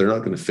them, but they're not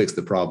going to fix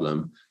the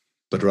problem,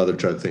 but rather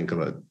try to think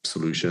about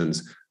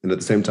solutions. And at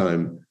the same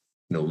time,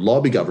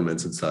 lobby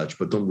governments and such,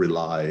 but don't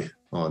rely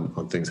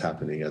on things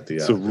happening at the...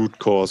 So root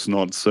cause,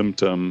 not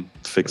symptom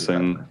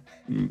fixing.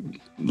 Exactly.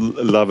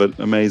 Love it.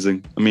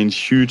 Amazing. I mean,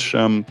 huge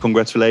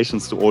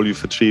congratulations to all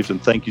you've achieved,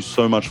 and thank you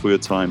so much for your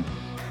time.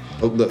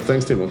 Oh,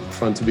 thanks, Timo.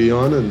 Fun to be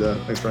on, and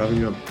thanks for having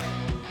me on.